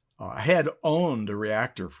Planets. I had owned a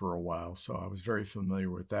reactor for a while, so I was very familiar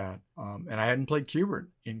with that. And I hadn't played Q*bert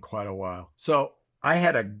in quite a while. So I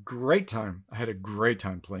had a great time. I had a great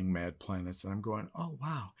time playing Mad Planets, and I'm going, oh,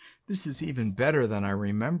 wow, this is even better than I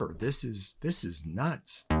remember. This is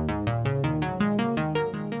nuts.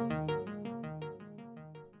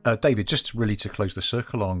 David, just really to close the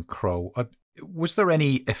circle on Krull, was there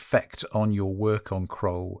any effect on your work on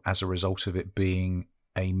Krull as a result of it being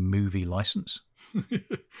a movie license?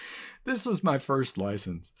 This was my first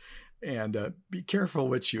license. And be careful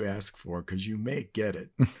what you ask for, because you may get it.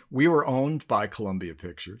 We were owned by Columbia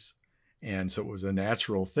Pictures. And so it was a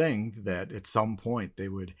natural thing that at some point they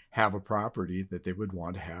would have a property that they would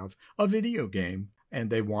want to have a video game. And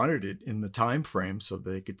they wanted it in the time frame so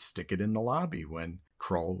they could stick it in the lobby when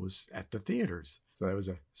Krull was at the theaters. So there was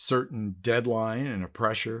a certain deadline and a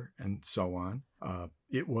pressure and so on.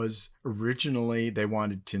 It was originally, they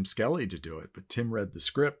wanted Tim Skelly to do it, but Tim read the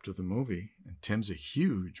script of the movie, and Tim's a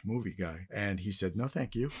huge movie guy. And he said, no,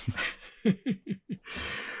 thank you.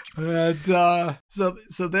 And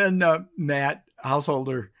so then Matt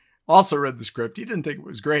Householder also read the script. He didn't think it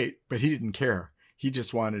was great, but he didn't care. He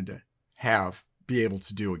just wanted to be able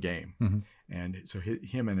to do a game. Mm-hmm. And so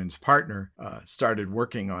him and his partner started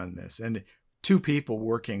working on this. And 2 people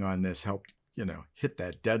working on this helped, hit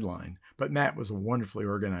that deadline. But Matt was a wonderfully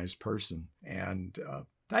organized person. And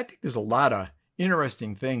I think there's a lot of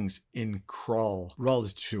interesting things in Krull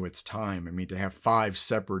relative to its time. I mean, to have 5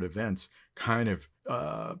 separate events kind of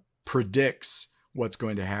predicts what's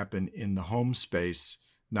going to happen in the home space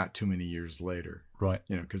not too many years later. Right.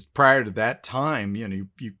 Because prior to that time, you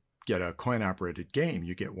get a coin-operated game.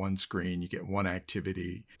 You get one screen, you get one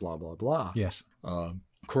activity, blah, blah, blah. Yes.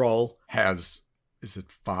 Kroll has, is it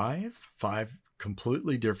five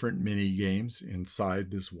completely different mini games inside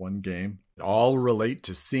this one game. All relate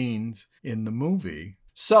to scenes in the movie.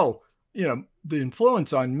 So, the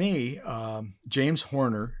influence on me, James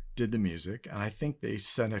Horner did the music, and I think they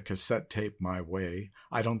sent a cassette tape my way.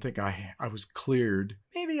 I don't think I was cleared.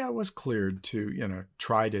 Maybe I was cleared to,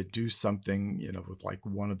 try to do something, with like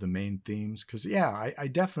one of the main themes. Because, I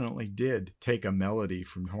definitely did take a melody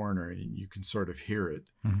from Horner, and you can sort of hear it.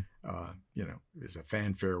 Mm-hmm. There's a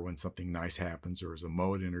fanfare when something nice happens, or as a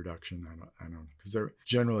mode introduction. I don't know.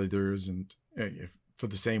 Because there isn't... for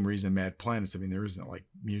the same reason Mad Planets, there isn't like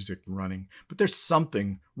music running, but there's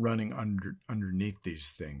something running underneath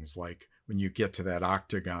these things. Like when you get to that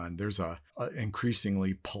octagon, there's a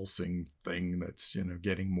increasingly pulsing thing that's,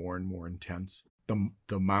 getting more and more intense.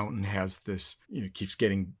 The mountain has this, keeps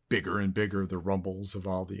getting bigger and bigger, the rumbles of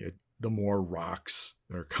all the more rocks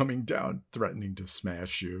that are coming down, threatening to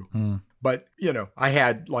smash you. Mm. But, I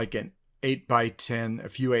had like a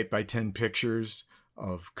few 8x10 pictures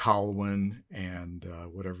of Colwyn and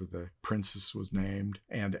whatever the princess was named,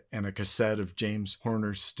 and a cassette of James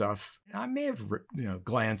Horner's stuff. I may have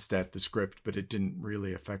glanced at the script, but it didn't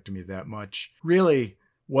really affect me that much. Really,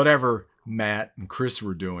 whatever Matt and Chris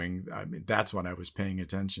were doing, that's what I was paying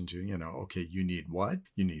attention to. Okay, you need what?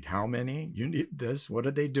 You need how many? You need this? What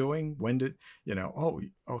are they doing? When did, oh,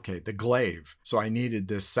 okay, the glaive. So I needed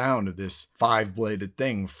this sound of this 5-bladed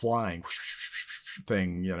thing flying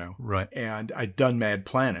thing, Right. And I'd done Mad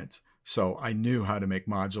Planets, so I knew how to make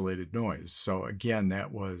modulated noise. So again,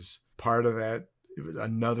 that was part of that. It was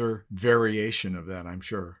another variation of that, I'm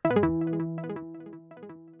sure.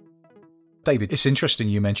 David, it's interesting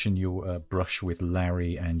you mentioned your brush with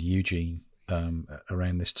Larry and Eugene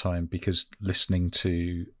around this time, because listening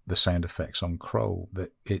to the sound effects on Kroll,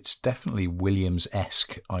 that it's definitely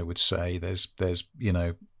Williams-esque, I would say. There's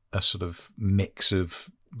a sort of mix of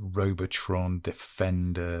Robotron,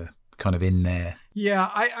 Defender kind of in there. Yeah,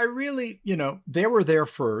 I really, they were there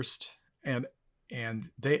first, and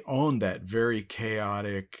they owned that very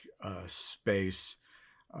chaotic space.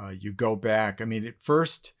 You go back, at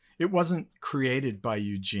first, it wasn't created by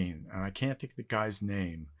Eugene, and I can't think of the guy's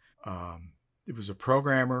name. It was a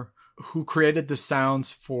programmer who created the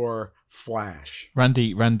sounds for Flash.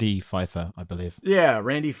 Randy Pfeiffer, I believe. Yeah,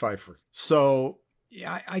 Randy Pfeiffer. So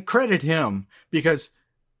yeah, I credit him because,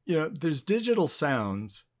 there's digital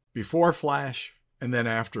sounds before Flash and then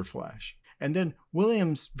after Flash. And then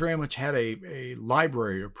Williams very much had a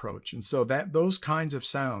library approach. And so those kinds of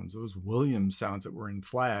sounds, those Williams sounds that were in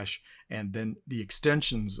Flash, and then the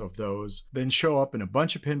extensions of those then show up in a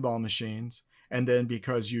bunch of pinball machines. And then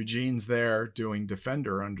because Eugene's there doing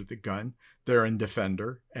Defender under the gun, they're in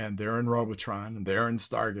Defender, and they're in Robotron, and they're in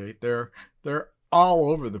Stargate. They're all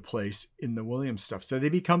over the place in the Williams stuff. So they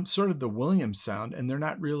become sort of the Williams sound, and they're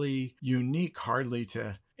not really unique hardly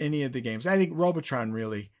to any of the games. I think Robotron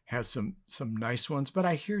really has some nice ones, but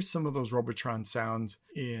I hear some of those Robotron sounds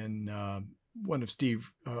in one of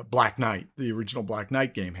Steve Black Knight. The original Black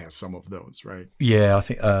Knight game has some of those, right? Yeah, I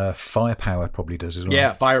think Firepower probably does as well.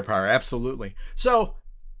 Yeah, Firepower, absolutely. So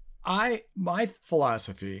my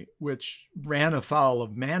philosophy, which ran afoul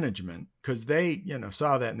of management, because they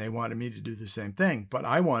saw that and they wanted me to do the same thing, but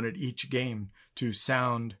I wanted each game to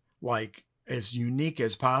sound like as unique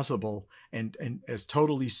as possible and as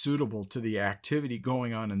totally suitable to the activity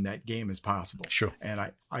going on in that game as possible. Sure.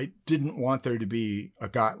 And I didn't want there to be a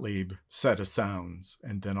Gottlieb set of sounds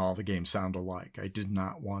and then all the games sound alike. I did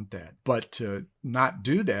not want that. But to not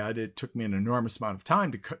do that, it took me an enormous amount of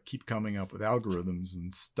time to keep coming up with algorithms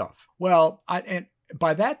and stuff. Well,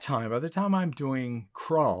 by the time I'm doing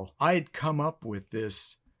Kroll, I had come up with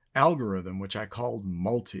this algorithm, which I called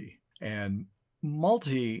multi. And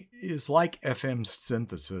multi is like FM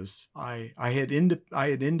synthesis. I had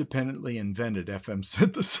independently invented FM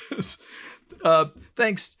synthesis.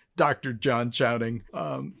 Thanks, Dr. John Chowding.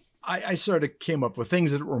 I sort of came up with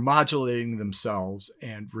things that were modulating themselves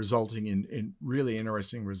and resulting in really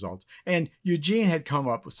interesting results. And Eugene had come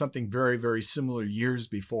up with something very, very similar years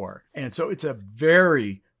before. And so it's a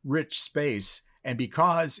very rich space. And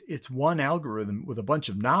because it's one algorithm with a bunch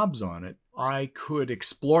of knobs on it, I could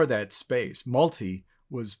explore that space. Multi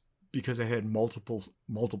was because I had multiple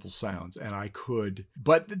sounds, and I could,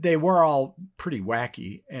 but they were all pretty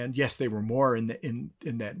wacky. And yes, they were more in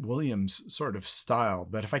that Williams sort of style.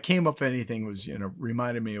 But if I came up with anything was,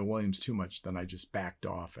 reminded me of Williams too much, then I just backed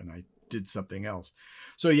off and I did something else.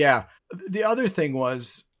 So yeah, the other thing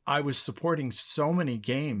was I was supporting so many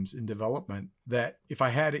games in development that if I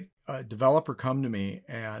had a developer come to me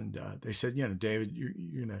and they said, David, you're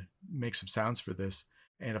going to make some sounds for this.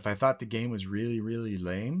 And if I thought the game was really, really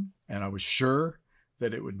lame and I was sure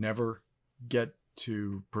that it would never get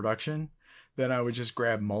to production, then I would just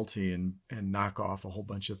grab Multi and knock off a whole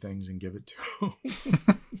bunch of things and give it to him.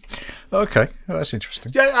 Okay, well, that's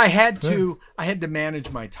interesting. Yeah, I had to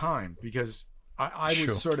manage my time because I was Sure.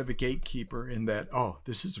 sort of a gatekeeper in that, oh,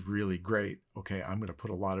 this is really great. Okay, I'm going to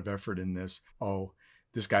put a lot of effort in this. Oh,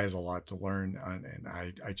 this guy has a lot to learn, and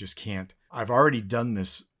I just can't. I've already done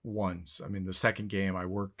this once. I mean, the second game I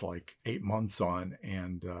worked like 8 months on,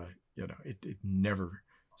 and it never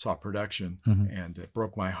saw production, and it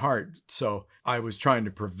broke my heart. So I was trying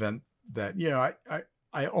to prevent that.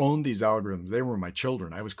 I owned these algorithms. They were my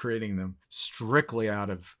children. I was creating them strictly out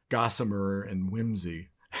of gossamer and whimsy,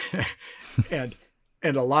 and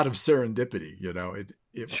a lot of serendipity.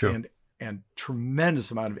 Sure. And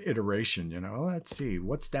tremendous amount of iteration. Let's see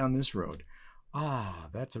what's down this road.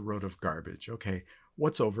 That's a road of garbage. Okay,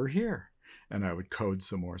 what's over here? And I would code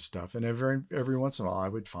some more stuff. And every once in a while, I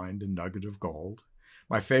would find a nugget of gold.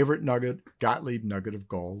 My favorite Gottlieb nugget of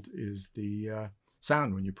gold, is the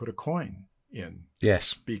sound when you put a coin in.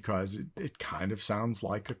 Yes. Because it kind of sounds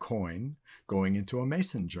like a coin going into a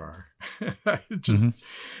mason jar.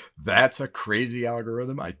 That's a crazy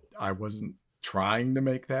algorithm. I wasn't trying to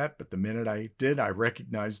make that, but the minute I did, I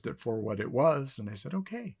recognized it for what it was. And I said,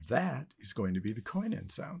 okay, that is going to be the coin in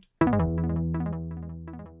sound.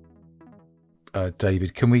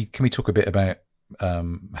 David, can we talk a bit about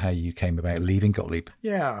how you came about leaving Gottlieb?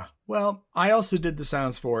 Yeah. Well, I also did the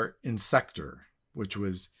sounds for Insector, which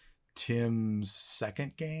was Tim's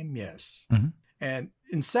second game. Yes. Mm-hmm. And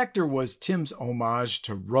Insector was Tim's homage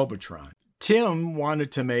to Robotron. Tim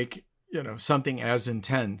wanted to make, something as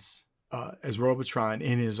intense as Robotron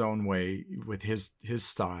in his own way with his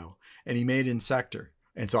style. And he made Insector.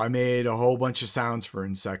 And so I made a whole bunch of sounds for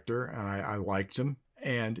Insector, and I liked them.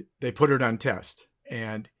 And they put it on test.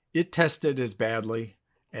 And it tested as badly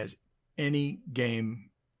as any game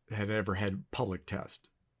had ever had public test.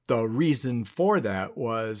 The reason for that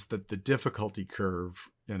was that the difficulty curve,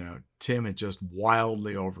 Tim had just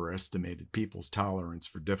wildly overestimated people's tolerance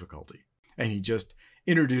for difficulty. And he just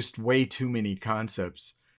introduced way too many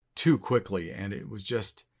concepts too quickly. And it was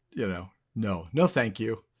just, no, thank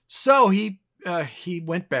you. So he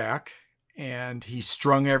went back and he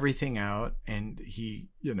strung everything out, and he,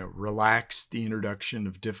 relaxed the introduction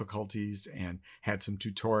of difficulties and had some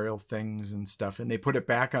tutorial things and stuff. And they put it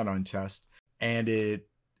back out on test, and it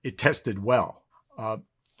tested well.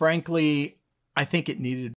 Frankly, I think it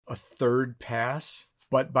needed a third pass.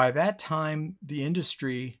 But by that time, the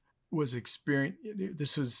industry was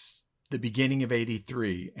this was the beginning of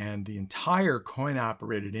 '83, and the entire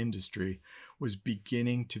coin-operated industry was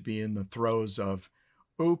beginning to be in the throes of,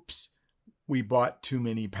 oops, we bought too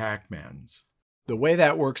many Pac-Mans. The way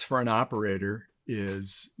that works for an operator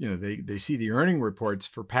is, they see the earning reports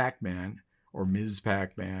for Pac-Man or Ms.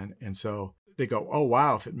 Pac-Man, and so they go, oh,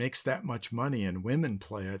 wow, if it makes that much money and women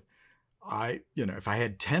play it, if I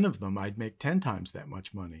had 10 of them, I'd make 10 times that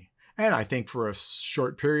much money. And I think for a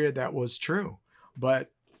short period that was true.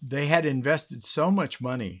 But they had invested so much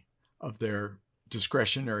money of their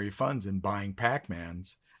discretionary funds in buying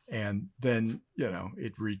Pac-Mans, and then,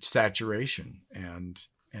 it reached saturation, and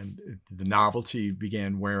the novelty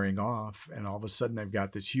began wearing off. And all of a sudden, they've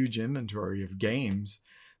got this huge inventory of games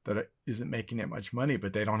that isn't making that much money,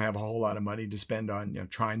 but they don't have a whole lot of money to spend on,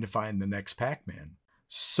 trying to find the next Pac-Man.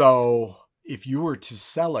 So if you were to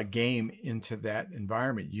sell a game into that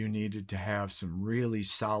environment, you needed to have some really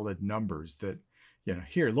solid numbers that,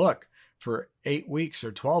 here, look, for 8 weeks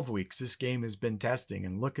or 12 weeks, this game has been testing,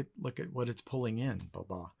 and look at what it's pulling in, blah,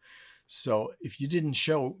 blah. So if you didn't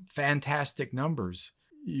show fantastic numbers,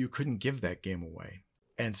 you couldn't give that game away.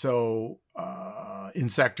 And so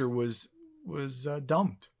Insector was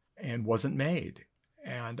dumped and wasn't made.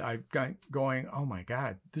 And I got going, oh my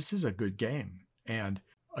God, this is a good game. And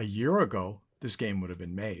a year ago, this game would have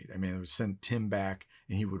been made. I mean, it would send Tim back,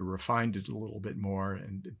 and he would have refined it a little bit more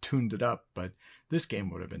and tuned it up, but this game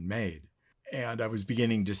would have been made. And I was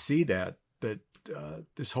beginning to see that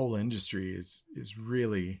this whole industry is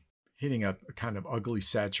really hitting a kind of ugly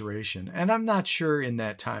saturation. And I'm not sure in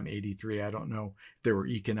that time, '83, I don't know if there were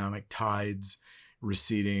economic tides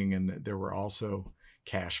receding and there were also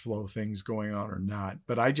cash flow things going on or not.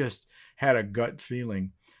 But I just had a gut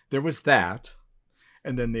feeling there was that.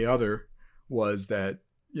 And then the other was that,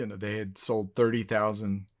 they had sold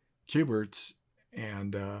 30,000 Q*berts,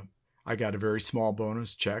 and I got a very small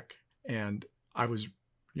bonus check, and I was,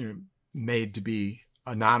 made to be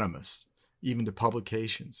anonymous, even to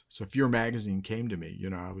publications. So if your magazine came to me,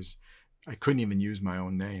 I couldn't even use my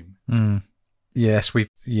own name. Yes, we've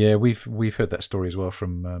heard that story as well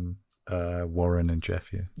from Warren and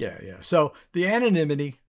Jeff. Yeah. So the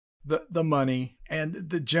anonymity, the money, and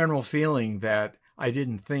the general feeling that I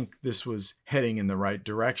didn't think this was heading in the right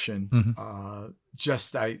direction.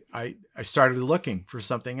 I started looking for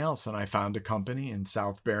something else, and I found a company in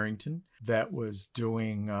South Barrington that was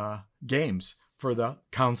doing games for the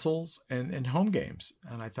consoles and home games.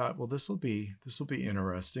 And I thought, well, this will be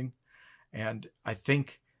interesting. And I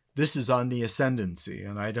think this is on the ascendancy,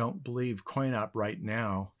 and I don't believe CoinOp right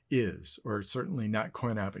now is, or certainly not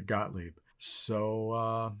CoinOp at Gottlieb.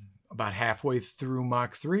 So about halfway through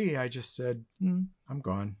Mach 3, I just said, I'm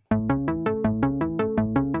gone.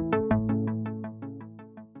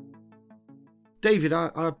 David,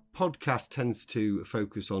 our podcast tends to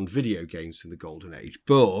focus on video games from the golden age,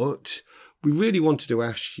 but we really wanted to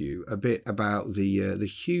ask you a bit about the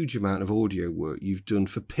huge amount of audio work you've done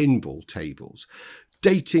for pinball tables,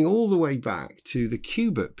 dating all the way back to the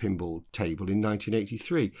Qbert pinball table in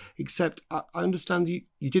 1983, except I understand you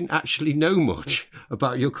didn't actually know much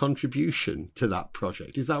about your contribution to that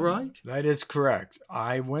project. Is that right? That is correct.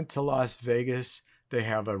 I went to Las Vegas. They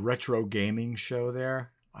have a retro gaming show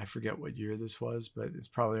there. I forget what year this was, but it's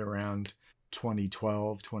probably around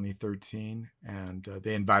 2012, 2013. And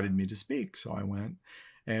they invited me to speak. So I went.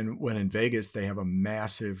 And when in Vegas, they have a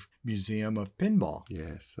massive museum of pinball.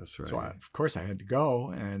 Yes, that's right. So of course I had to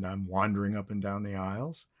go, and I'm wandering up and down the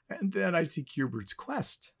aisles. And then I see Q*bert's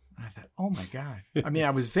Quest. And I thought, oh my God. I mean,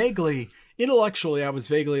 I was vaguely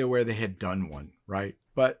aware they had done one, right?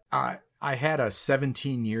 But I had a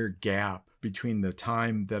 17-year gap between the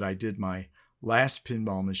time that I did my last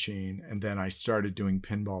pinball machine and then I started doing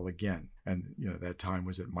pinball again. And, that time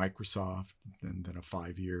was at Microsoft, and then a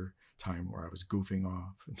 5-year time where I was goofing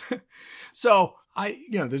off. So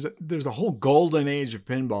there's a whole golden age of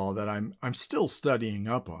pinball that I'm still studying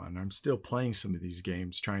up on. I'm still playing some of these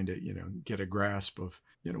games, trying to, get a grasp of,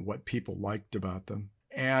 what people liked about them.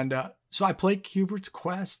 And so I played Q*bert's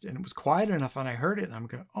Quest, and it was quiet enough, and I heard it, and I'm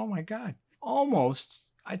going, oh my God,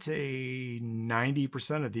 almost, I'd say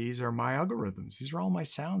 90% of these are my algorithms. These are all my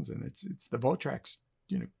sounds, and it's the Votrak's,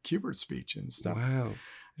 Q*bert speech and stuff. Wow.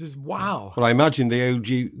 Just wow. Well, I imagine they owed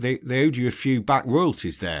you a few back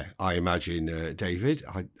royalties there. I imagine, David.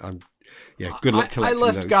 Good luck collecting I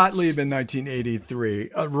left those. Gottlieb in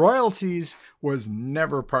 1983. Royalties was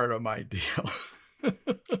never part of my deal.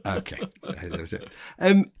 Okay, that was it.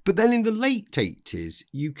 But then in the late 80s,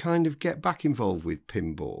 you kind of get back involved with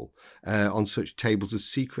pinball on such tables as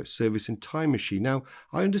Secret Service and Time Machine. Now,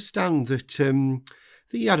 I understand that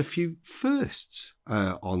you had a few firsts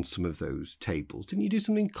on some of those tables. Didn't you do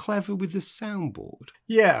something clever with the soundboard?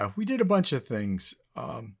 Yeah, we did a bunch of things.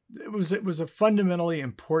 It was a fundamentally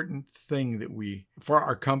important thing for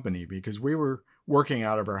our company, because we were working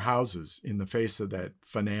out of our houses in the face of that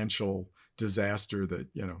financial disaster that,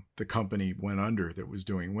 the company went under that was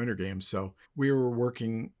doing winter games. So we were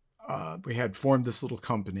working, we had formed this little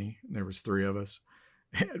company, and there was 3 of us,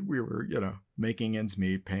 and we were, making ends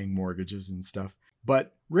meet, paying mortgages and stuff.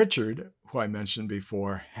 But Richard, who I mentioned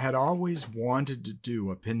before, had always wanted to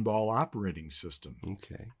do a pinball operating system.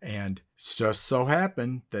 Okay. And just so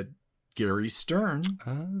happened that Gary Stern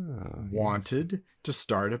wanted to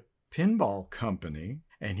start a pinball company,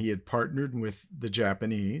 and he had partnered with the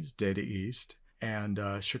Japanese, Data East, and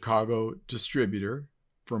a Chicago distributor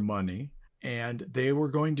for money. And they were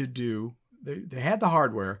going to do, they had the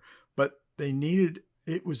hardware, but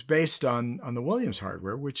it was based on the Williams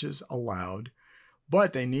hardware, which is allowed.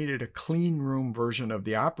 But they needed a clean room version of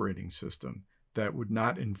the operating system that would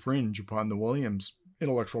not infringe upon the Williams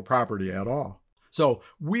intellectual property at all. So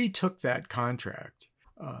we took that contract.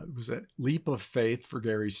 It was a leap of faith for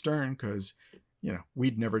Gary Stern, because,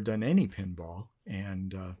 we'd never done any pinball.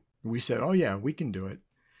 And we said, oh yeah, we can do it.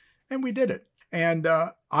 And we did it. And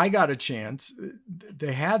I got a chance.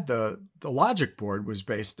 They had the logic board was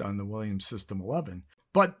based on the Williams System 11,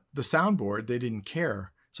 but the soundboard, they didn't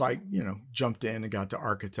care. So I, jumped in and got to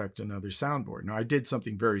architect another soundboard. Now, I did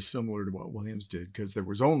something very similar to what Williams did, because there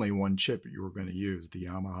was only one chip you were going to use, the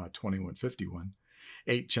Yamaha 2151,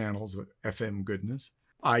 8 channels of FM goodness.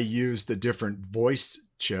 I used a different voice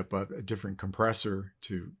chip, a different compressor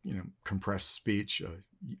to, compress speech, a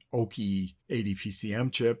Oki 80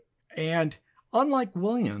 PCM chip. And unlike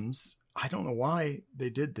Williams, I don't know why they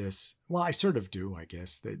did this. Well, I sort of do, I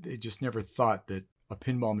guess. They just never thought that a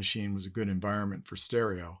pinball machine was a good environment for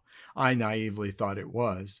stereo. I naively thought it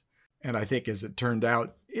was. And I think, as it turned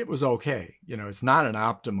out, it was okay. It's not an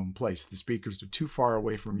optimum place. The speakers are too far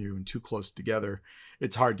away from you and too close together.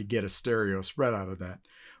 It's hard to get a stereo spread out of that.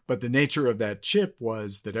 But the nature of that chip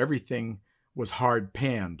was that everything was hard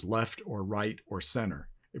panned left or right or center.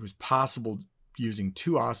 It was possible using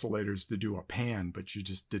 2 oscillators to do a pan, but you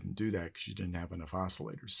just didn't do that because you didn't have enough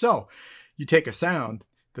oscillators. So you take a sound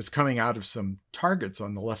that's coming out of some targets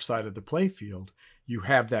on the left side of the play field, you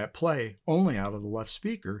have that play only out of the left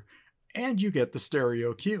speaker, and you get the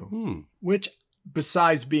stereo cue, which,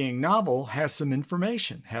 besides being novel, has some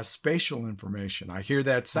information, has spatial information. I hear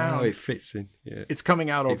that sound. Oh, it fits in. Yeah. It's coming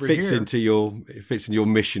out over here. It fits in your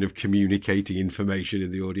mission of communicating information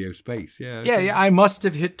in the audio space. Yeah. Okay. Yeah. I must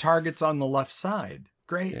have hit targets on the left side.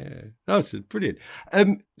 Great. Yeah. That's brilliant.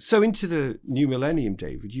 So into the new millennium,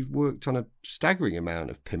 David, you've worked on a staggering amount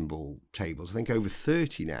of pinball tables. I think over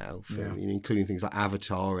 30 now, including things like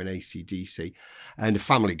Avatar and AC/DC, and a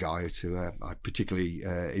Family Guy, who I particularly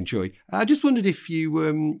enjoy. I just wondered if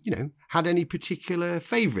you, had any particular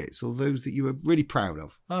favourites or those that you were really proud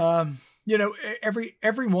of.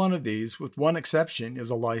 Every one of these, with one exception, is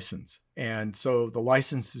a license. And so the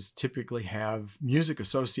licenses typically have music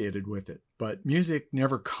associated with it, but music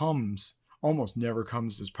almost never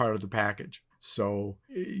comes as part of the package. So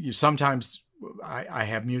I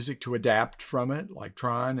have music to adapt from it, like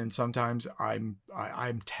Tron, and sometimes I'm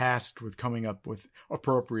tasked with coming up with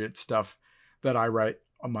appropriate stuff that I write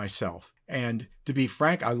myself. And to be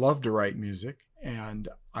frank, I love to write music. And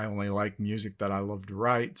I only like music that I love to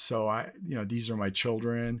write. So these are my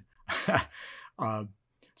children.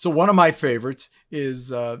 So one of my favorites is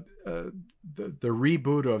the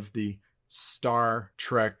reboot of the Star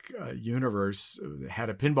Trek universe. It had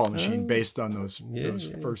a pinball machine based on those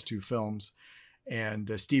first 2 films.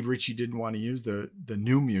 And Steve Ritchie didn't want to use the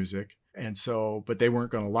new music. And so, but they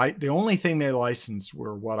weren't going to the only thing they licensed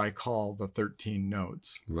were what I call the 13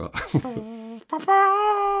 notes. Right.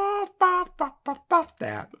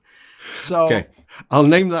 That. So okay, I'll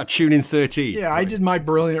name that tune in 13. Yeah, I did my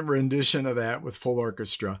brilliant rendition of that with full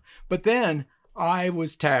orchestra. But then I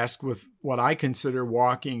was tasked with what I consider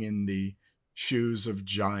walking in the shoes of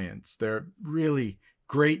giants. They're really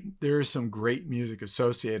great. There is some great music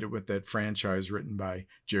associated with that franchise written by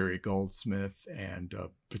Jerry Goldsmith and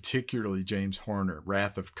particularly James Horner.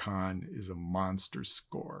 Wrath of Khan is a monster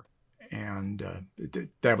score. And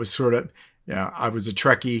that was sort of, I was a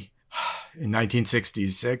Trekkie. In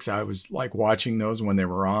 1966, I was like watching those when they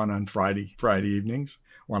were on Friday evenings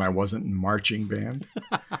when I wasn't in marching band.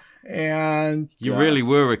 And you really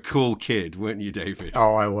were a cool kid, weren't you, David?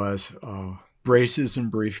 Oh, I was. Oh, braces and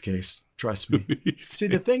briefcase. Trust me. See,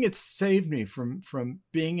 the thing that saved me from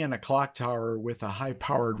being in a clock tower with a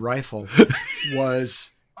high-powered rifle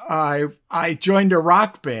was I joined a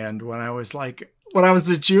rock band when I was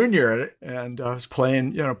a junior, and I was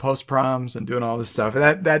playing, post proms and doing all this stuff.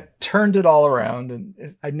 And that turned it all around,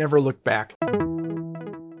 and I never looked back.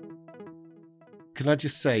 Can I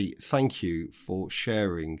just say thank you for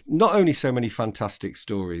sharing not only so many fantastic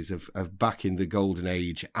stories of back in the golden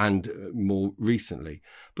age and more recently,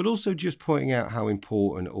 but also just pointing out how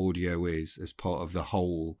important audio is as part of the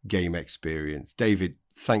whole game experience. David,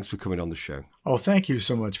 thanks for coming on the show. Oh, thank you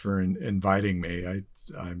so much for inviting me.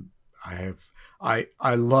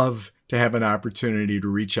 I love to have an opportunity to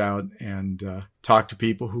reach out and talk to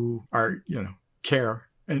people who are, care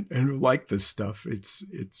and who like this stuff.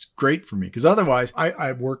 It's great for me because otherwise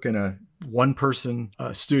I work in a one-person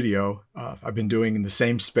studio. I've been doing in the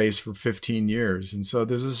same space for 15 years. And so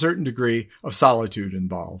there's a certain degree of solitude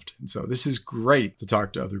involved. And so this is great to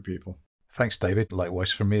talk to other people. Thanks, David.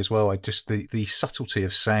 Likewise from me as well. The subtlety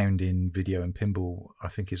of sound in video and pinball, I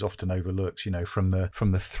think, is often overlooked. From the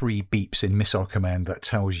 3 beeps in Missile Command that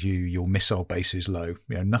tells you your missile base is low.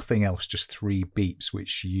 Nothing else, just 3 beeps,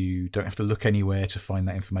 which you don't have to look anywhere to find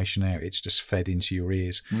that information out. It's just fed into your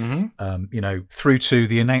ears. Mm-hmm. Through to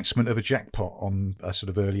the announcement of a jackpot on a sort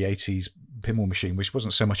of early 80s pinball machine, which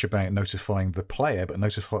wasn't so much about notifying the player, but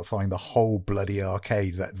notifying the whole bloody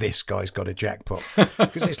arcade that this guy's got a jackpot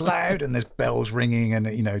because it's loud and there's bells ringing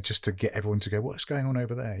and just to get everyone to go, what's going on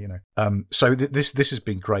over there? So this has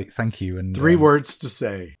been great. Thank you. And 3 words to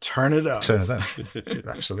say: turn it up. Turn it up.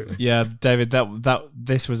 Absolutely. Yeah, David, that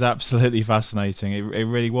this was absolutely fascinating. It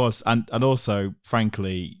really was, and also,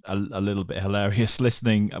 frankly, a little bit hilarious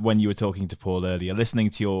listening when you were talking to Paul earlier, listening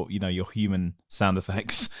to your human sound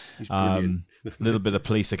effects. A little bit of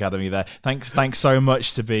Police Academy there. Thanks so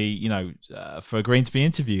much to be, for agreeing to be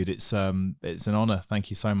interviewed. It's an honor. Thank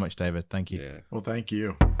you so much, David. Thank you. Yeah. Well, thank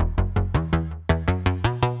you.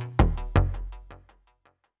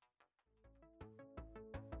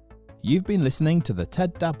 You've been listening to the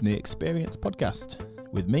Ted Dabney Experience podcast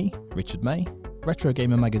with me, Richard May, Retro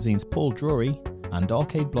Gamer Magazine's Paul Drury, and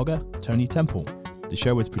arcade blogger Tony Temple. The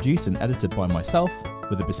show was produced and edited by myself,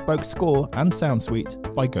 with a bespoke score and sound suite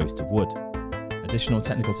by Ghost of Wood. Additional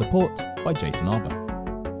technical support by Jason Arbour.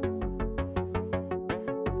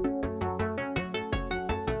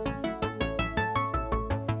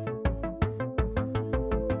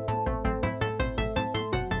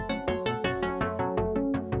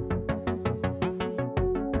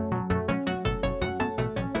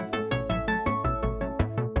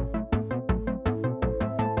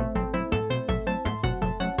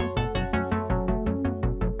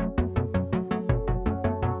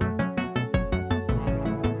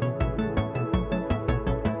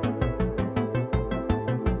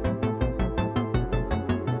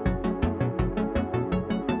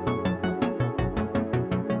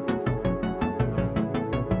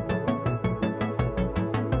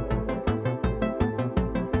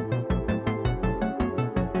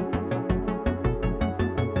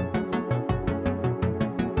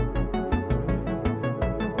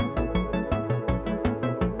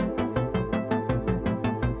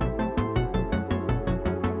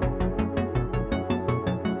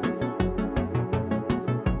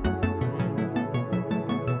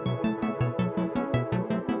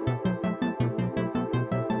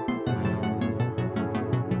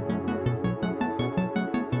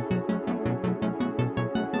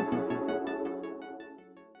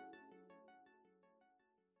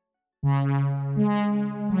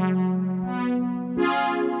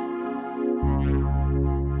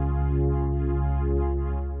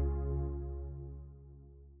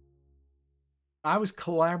 I was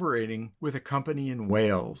collaborating with a company in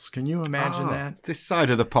Wales. Can you imagine that? This side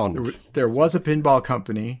of the pond. There was a pinball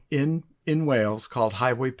company in Wales called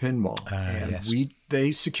Highway Pinball. And yes.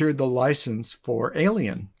 they secured the license for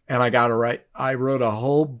Alien. And I wrote a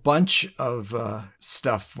whole bunch of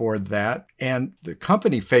stuff for that. And the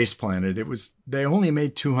company face planted. They only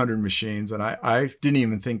made 200 machines. And I didn't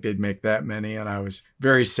even think they'd make that many. And I was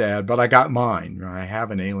very sad, but I got mine. I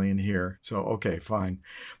have an Alien here. So, okay, fine.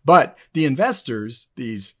 But the investors,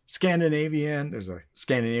 these there's a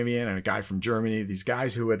Scandinavian and a guy from Germany, these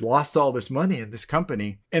guys who had lost all this money in this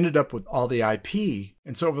company ended up with all the IP.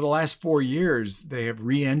 And so over the last 4 years, they have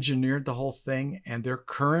re-engineered the whole thing, and they're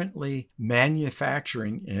currently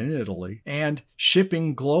manufacturing in Italy and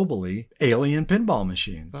shipping globally Alien pinball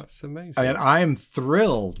machines. That's amazing. And I'm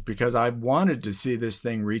thrilled because I wanted to see this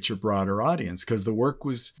thing reach a broader audience because the work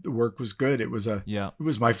was good. It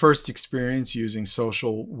was my first experience using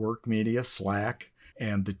social work media, Slack.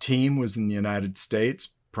 And the team was in the United States,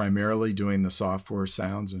 primarily doing the software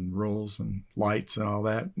sounds and rules and lights and all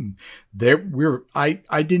that. And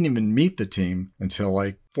I didn't even meet the team until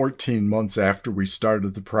like 14 months after we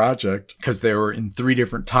started the project because they were in 3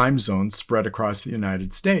 different time zones spread across the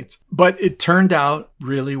United States. But it turned out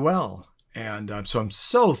really well. And so I'm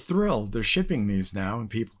so thrilled they're shipping these now and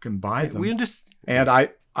people can buy them. We understand. And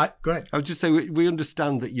go ahead. I would just say we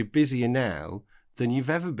understand that you're busier now than you've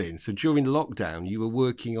ever been. So during lockdown, you were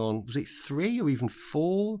working on, was it 3 or even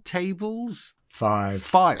 4 tables? 5.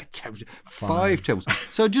 5 tables.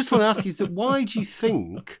 So I just want to ask you, why do you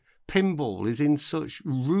think pinball is in such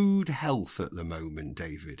rude health at the moment,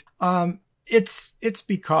 David? It's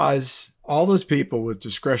because all those people with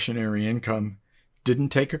discretionary income didn't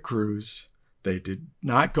take a cruise. They did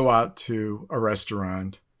not go out to a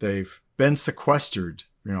restaurant. They've been sequestered,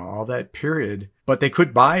 all that period. But they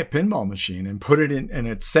could buy a pinball machine and put it in, and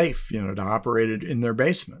it's safe, to operate it in their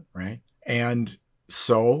basement, right? And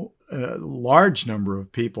so a large number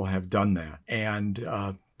of people have done that. And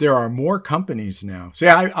there are more companies now. See,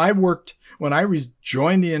 I worked, when I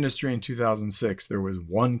joined the industry in 2006, there was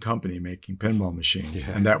one company making pinball machines.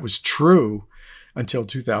 Yeah. And that was true until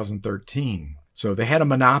 2013. So they had a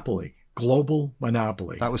monopoly. Global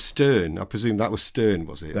monopoly. That was Stern. I presume that was Stern,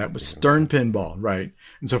 was it? That was Stern Pinball, right.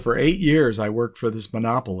 And so for 8 years, I worked for this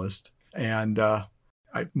monopolist. And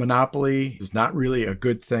monopoly is not really a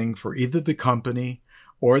good thing for either the company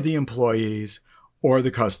or the employees or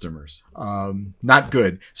the customers. Not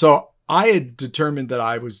good. So I had determined that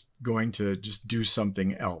I was going to just do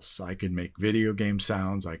something else. I could make video game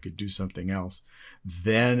sounds. I could do something else.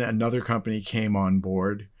 Then another company came on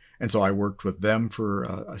board. And so I worked with them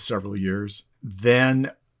for several years.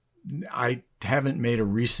 Then I haven't made a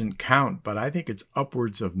recent count, but I think it's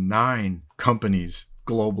upwards of 9 companies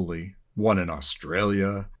globally. One in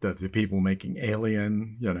Australia, the people making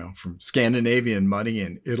Alien, from Scandinavian money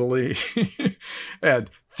in Italy.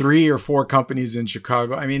 And 3 or 4 companies in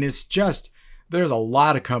Chicago. I mean, it's just, there's a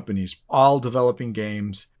lot of companies all developing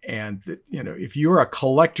games. And, if you're a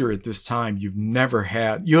collector at this time, you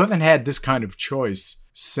haven't had this kind of choice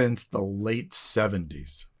since the late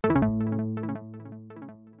 70s.